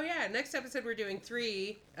 Oh, yeah. Next episode, we're doing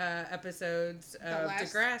 3 episodes The of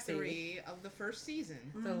last Degrassi. 3 of the first season.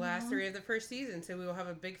 The last 3 of the first season. So we will have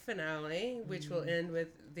a big finale, which will end with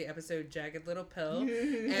the episode Jagged Little Pill.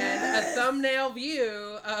 And a thumbnail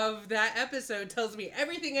view of that episode tells me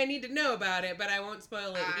everything I need to know about it, but I won't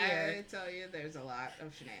spoil it here. I tell you, there's a lot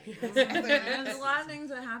of shenanigans. There's a lot of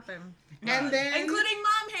things that happen, And then, including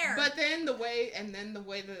mom hair. but then the way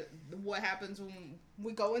that what happens when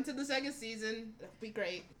we go into the second season, that'll be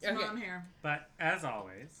great. Okay. Mom hair. But as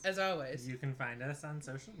always, As always. you can find us on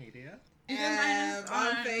social media. You can find us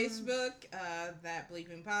On on- Facebook, That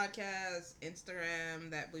Bleeping Podcast, Instagram,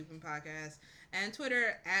 That Bleeping Podcast, and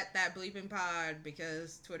Twitter at That Bleeping Pod,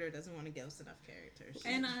 because Twitter doesn't want to give us enough characters.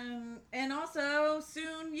 And also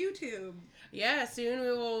soon YouTube. Yeah, soon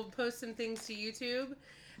we will post some things to YouTube.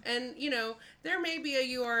 And, there may be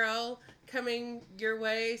a URL coming your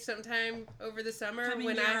way sometime over the summer Coming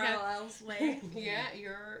when I have... URL's way. Yeah,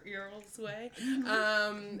 your's way.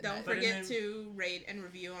 Don't But forget then- to rate and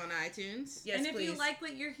review on iTunes. Yes, and if please. you like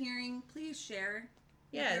what you're hearing, please share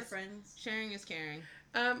with Yes. your friends. Sharing is caring.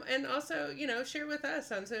 And also, share with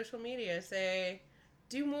us on social media. Say,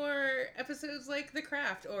 do more episodes like The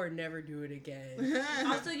Craft or never do it again.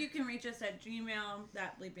 Also, you can reach us at Gmail,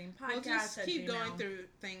 That Bleeping Podcast. We'll just at keep Gmail. going through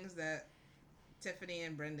things that Tiffany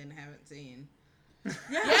and Brendan haven't seen.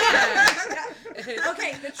 Yeah.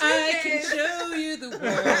 Okay, the truth I can is, show you the world.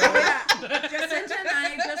 yeah, Jacinta and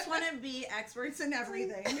I just want to be experts in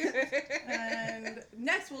everything. And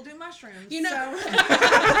next, we'll do mushrooms. You know- So.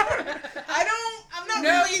 I'm not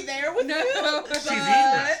No. really there with No. you. She's but- eating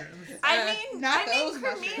mushrooms. Not I mean those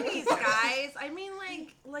mushrooms. creminis, guys. I mean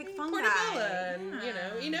like fungi. Portobello and,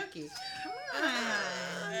 Yeah. enoki.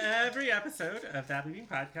 Every episode of That Bleeping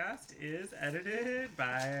Podcast is edited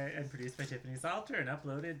by and produced by Tiffany Salter and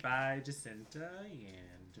uploaded by Jacinta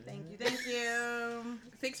Yander. Thank you, thank you.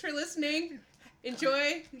 Thanks for listening.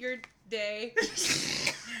 Enjoy your day.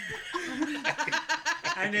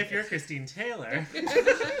 And if you're Christine Taylor,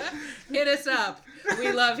 Hit us up.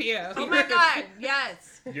 We love you. Oh my God,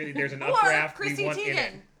 yes. There's an Or updraft Chrissy we want in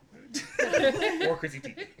Teigen. it. Or Chrissy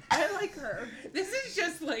Teigen. I like her. This is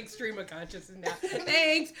just like stream of consciousness now.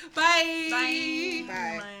 Thanks. Bye. Bye.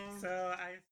 Bye. so I.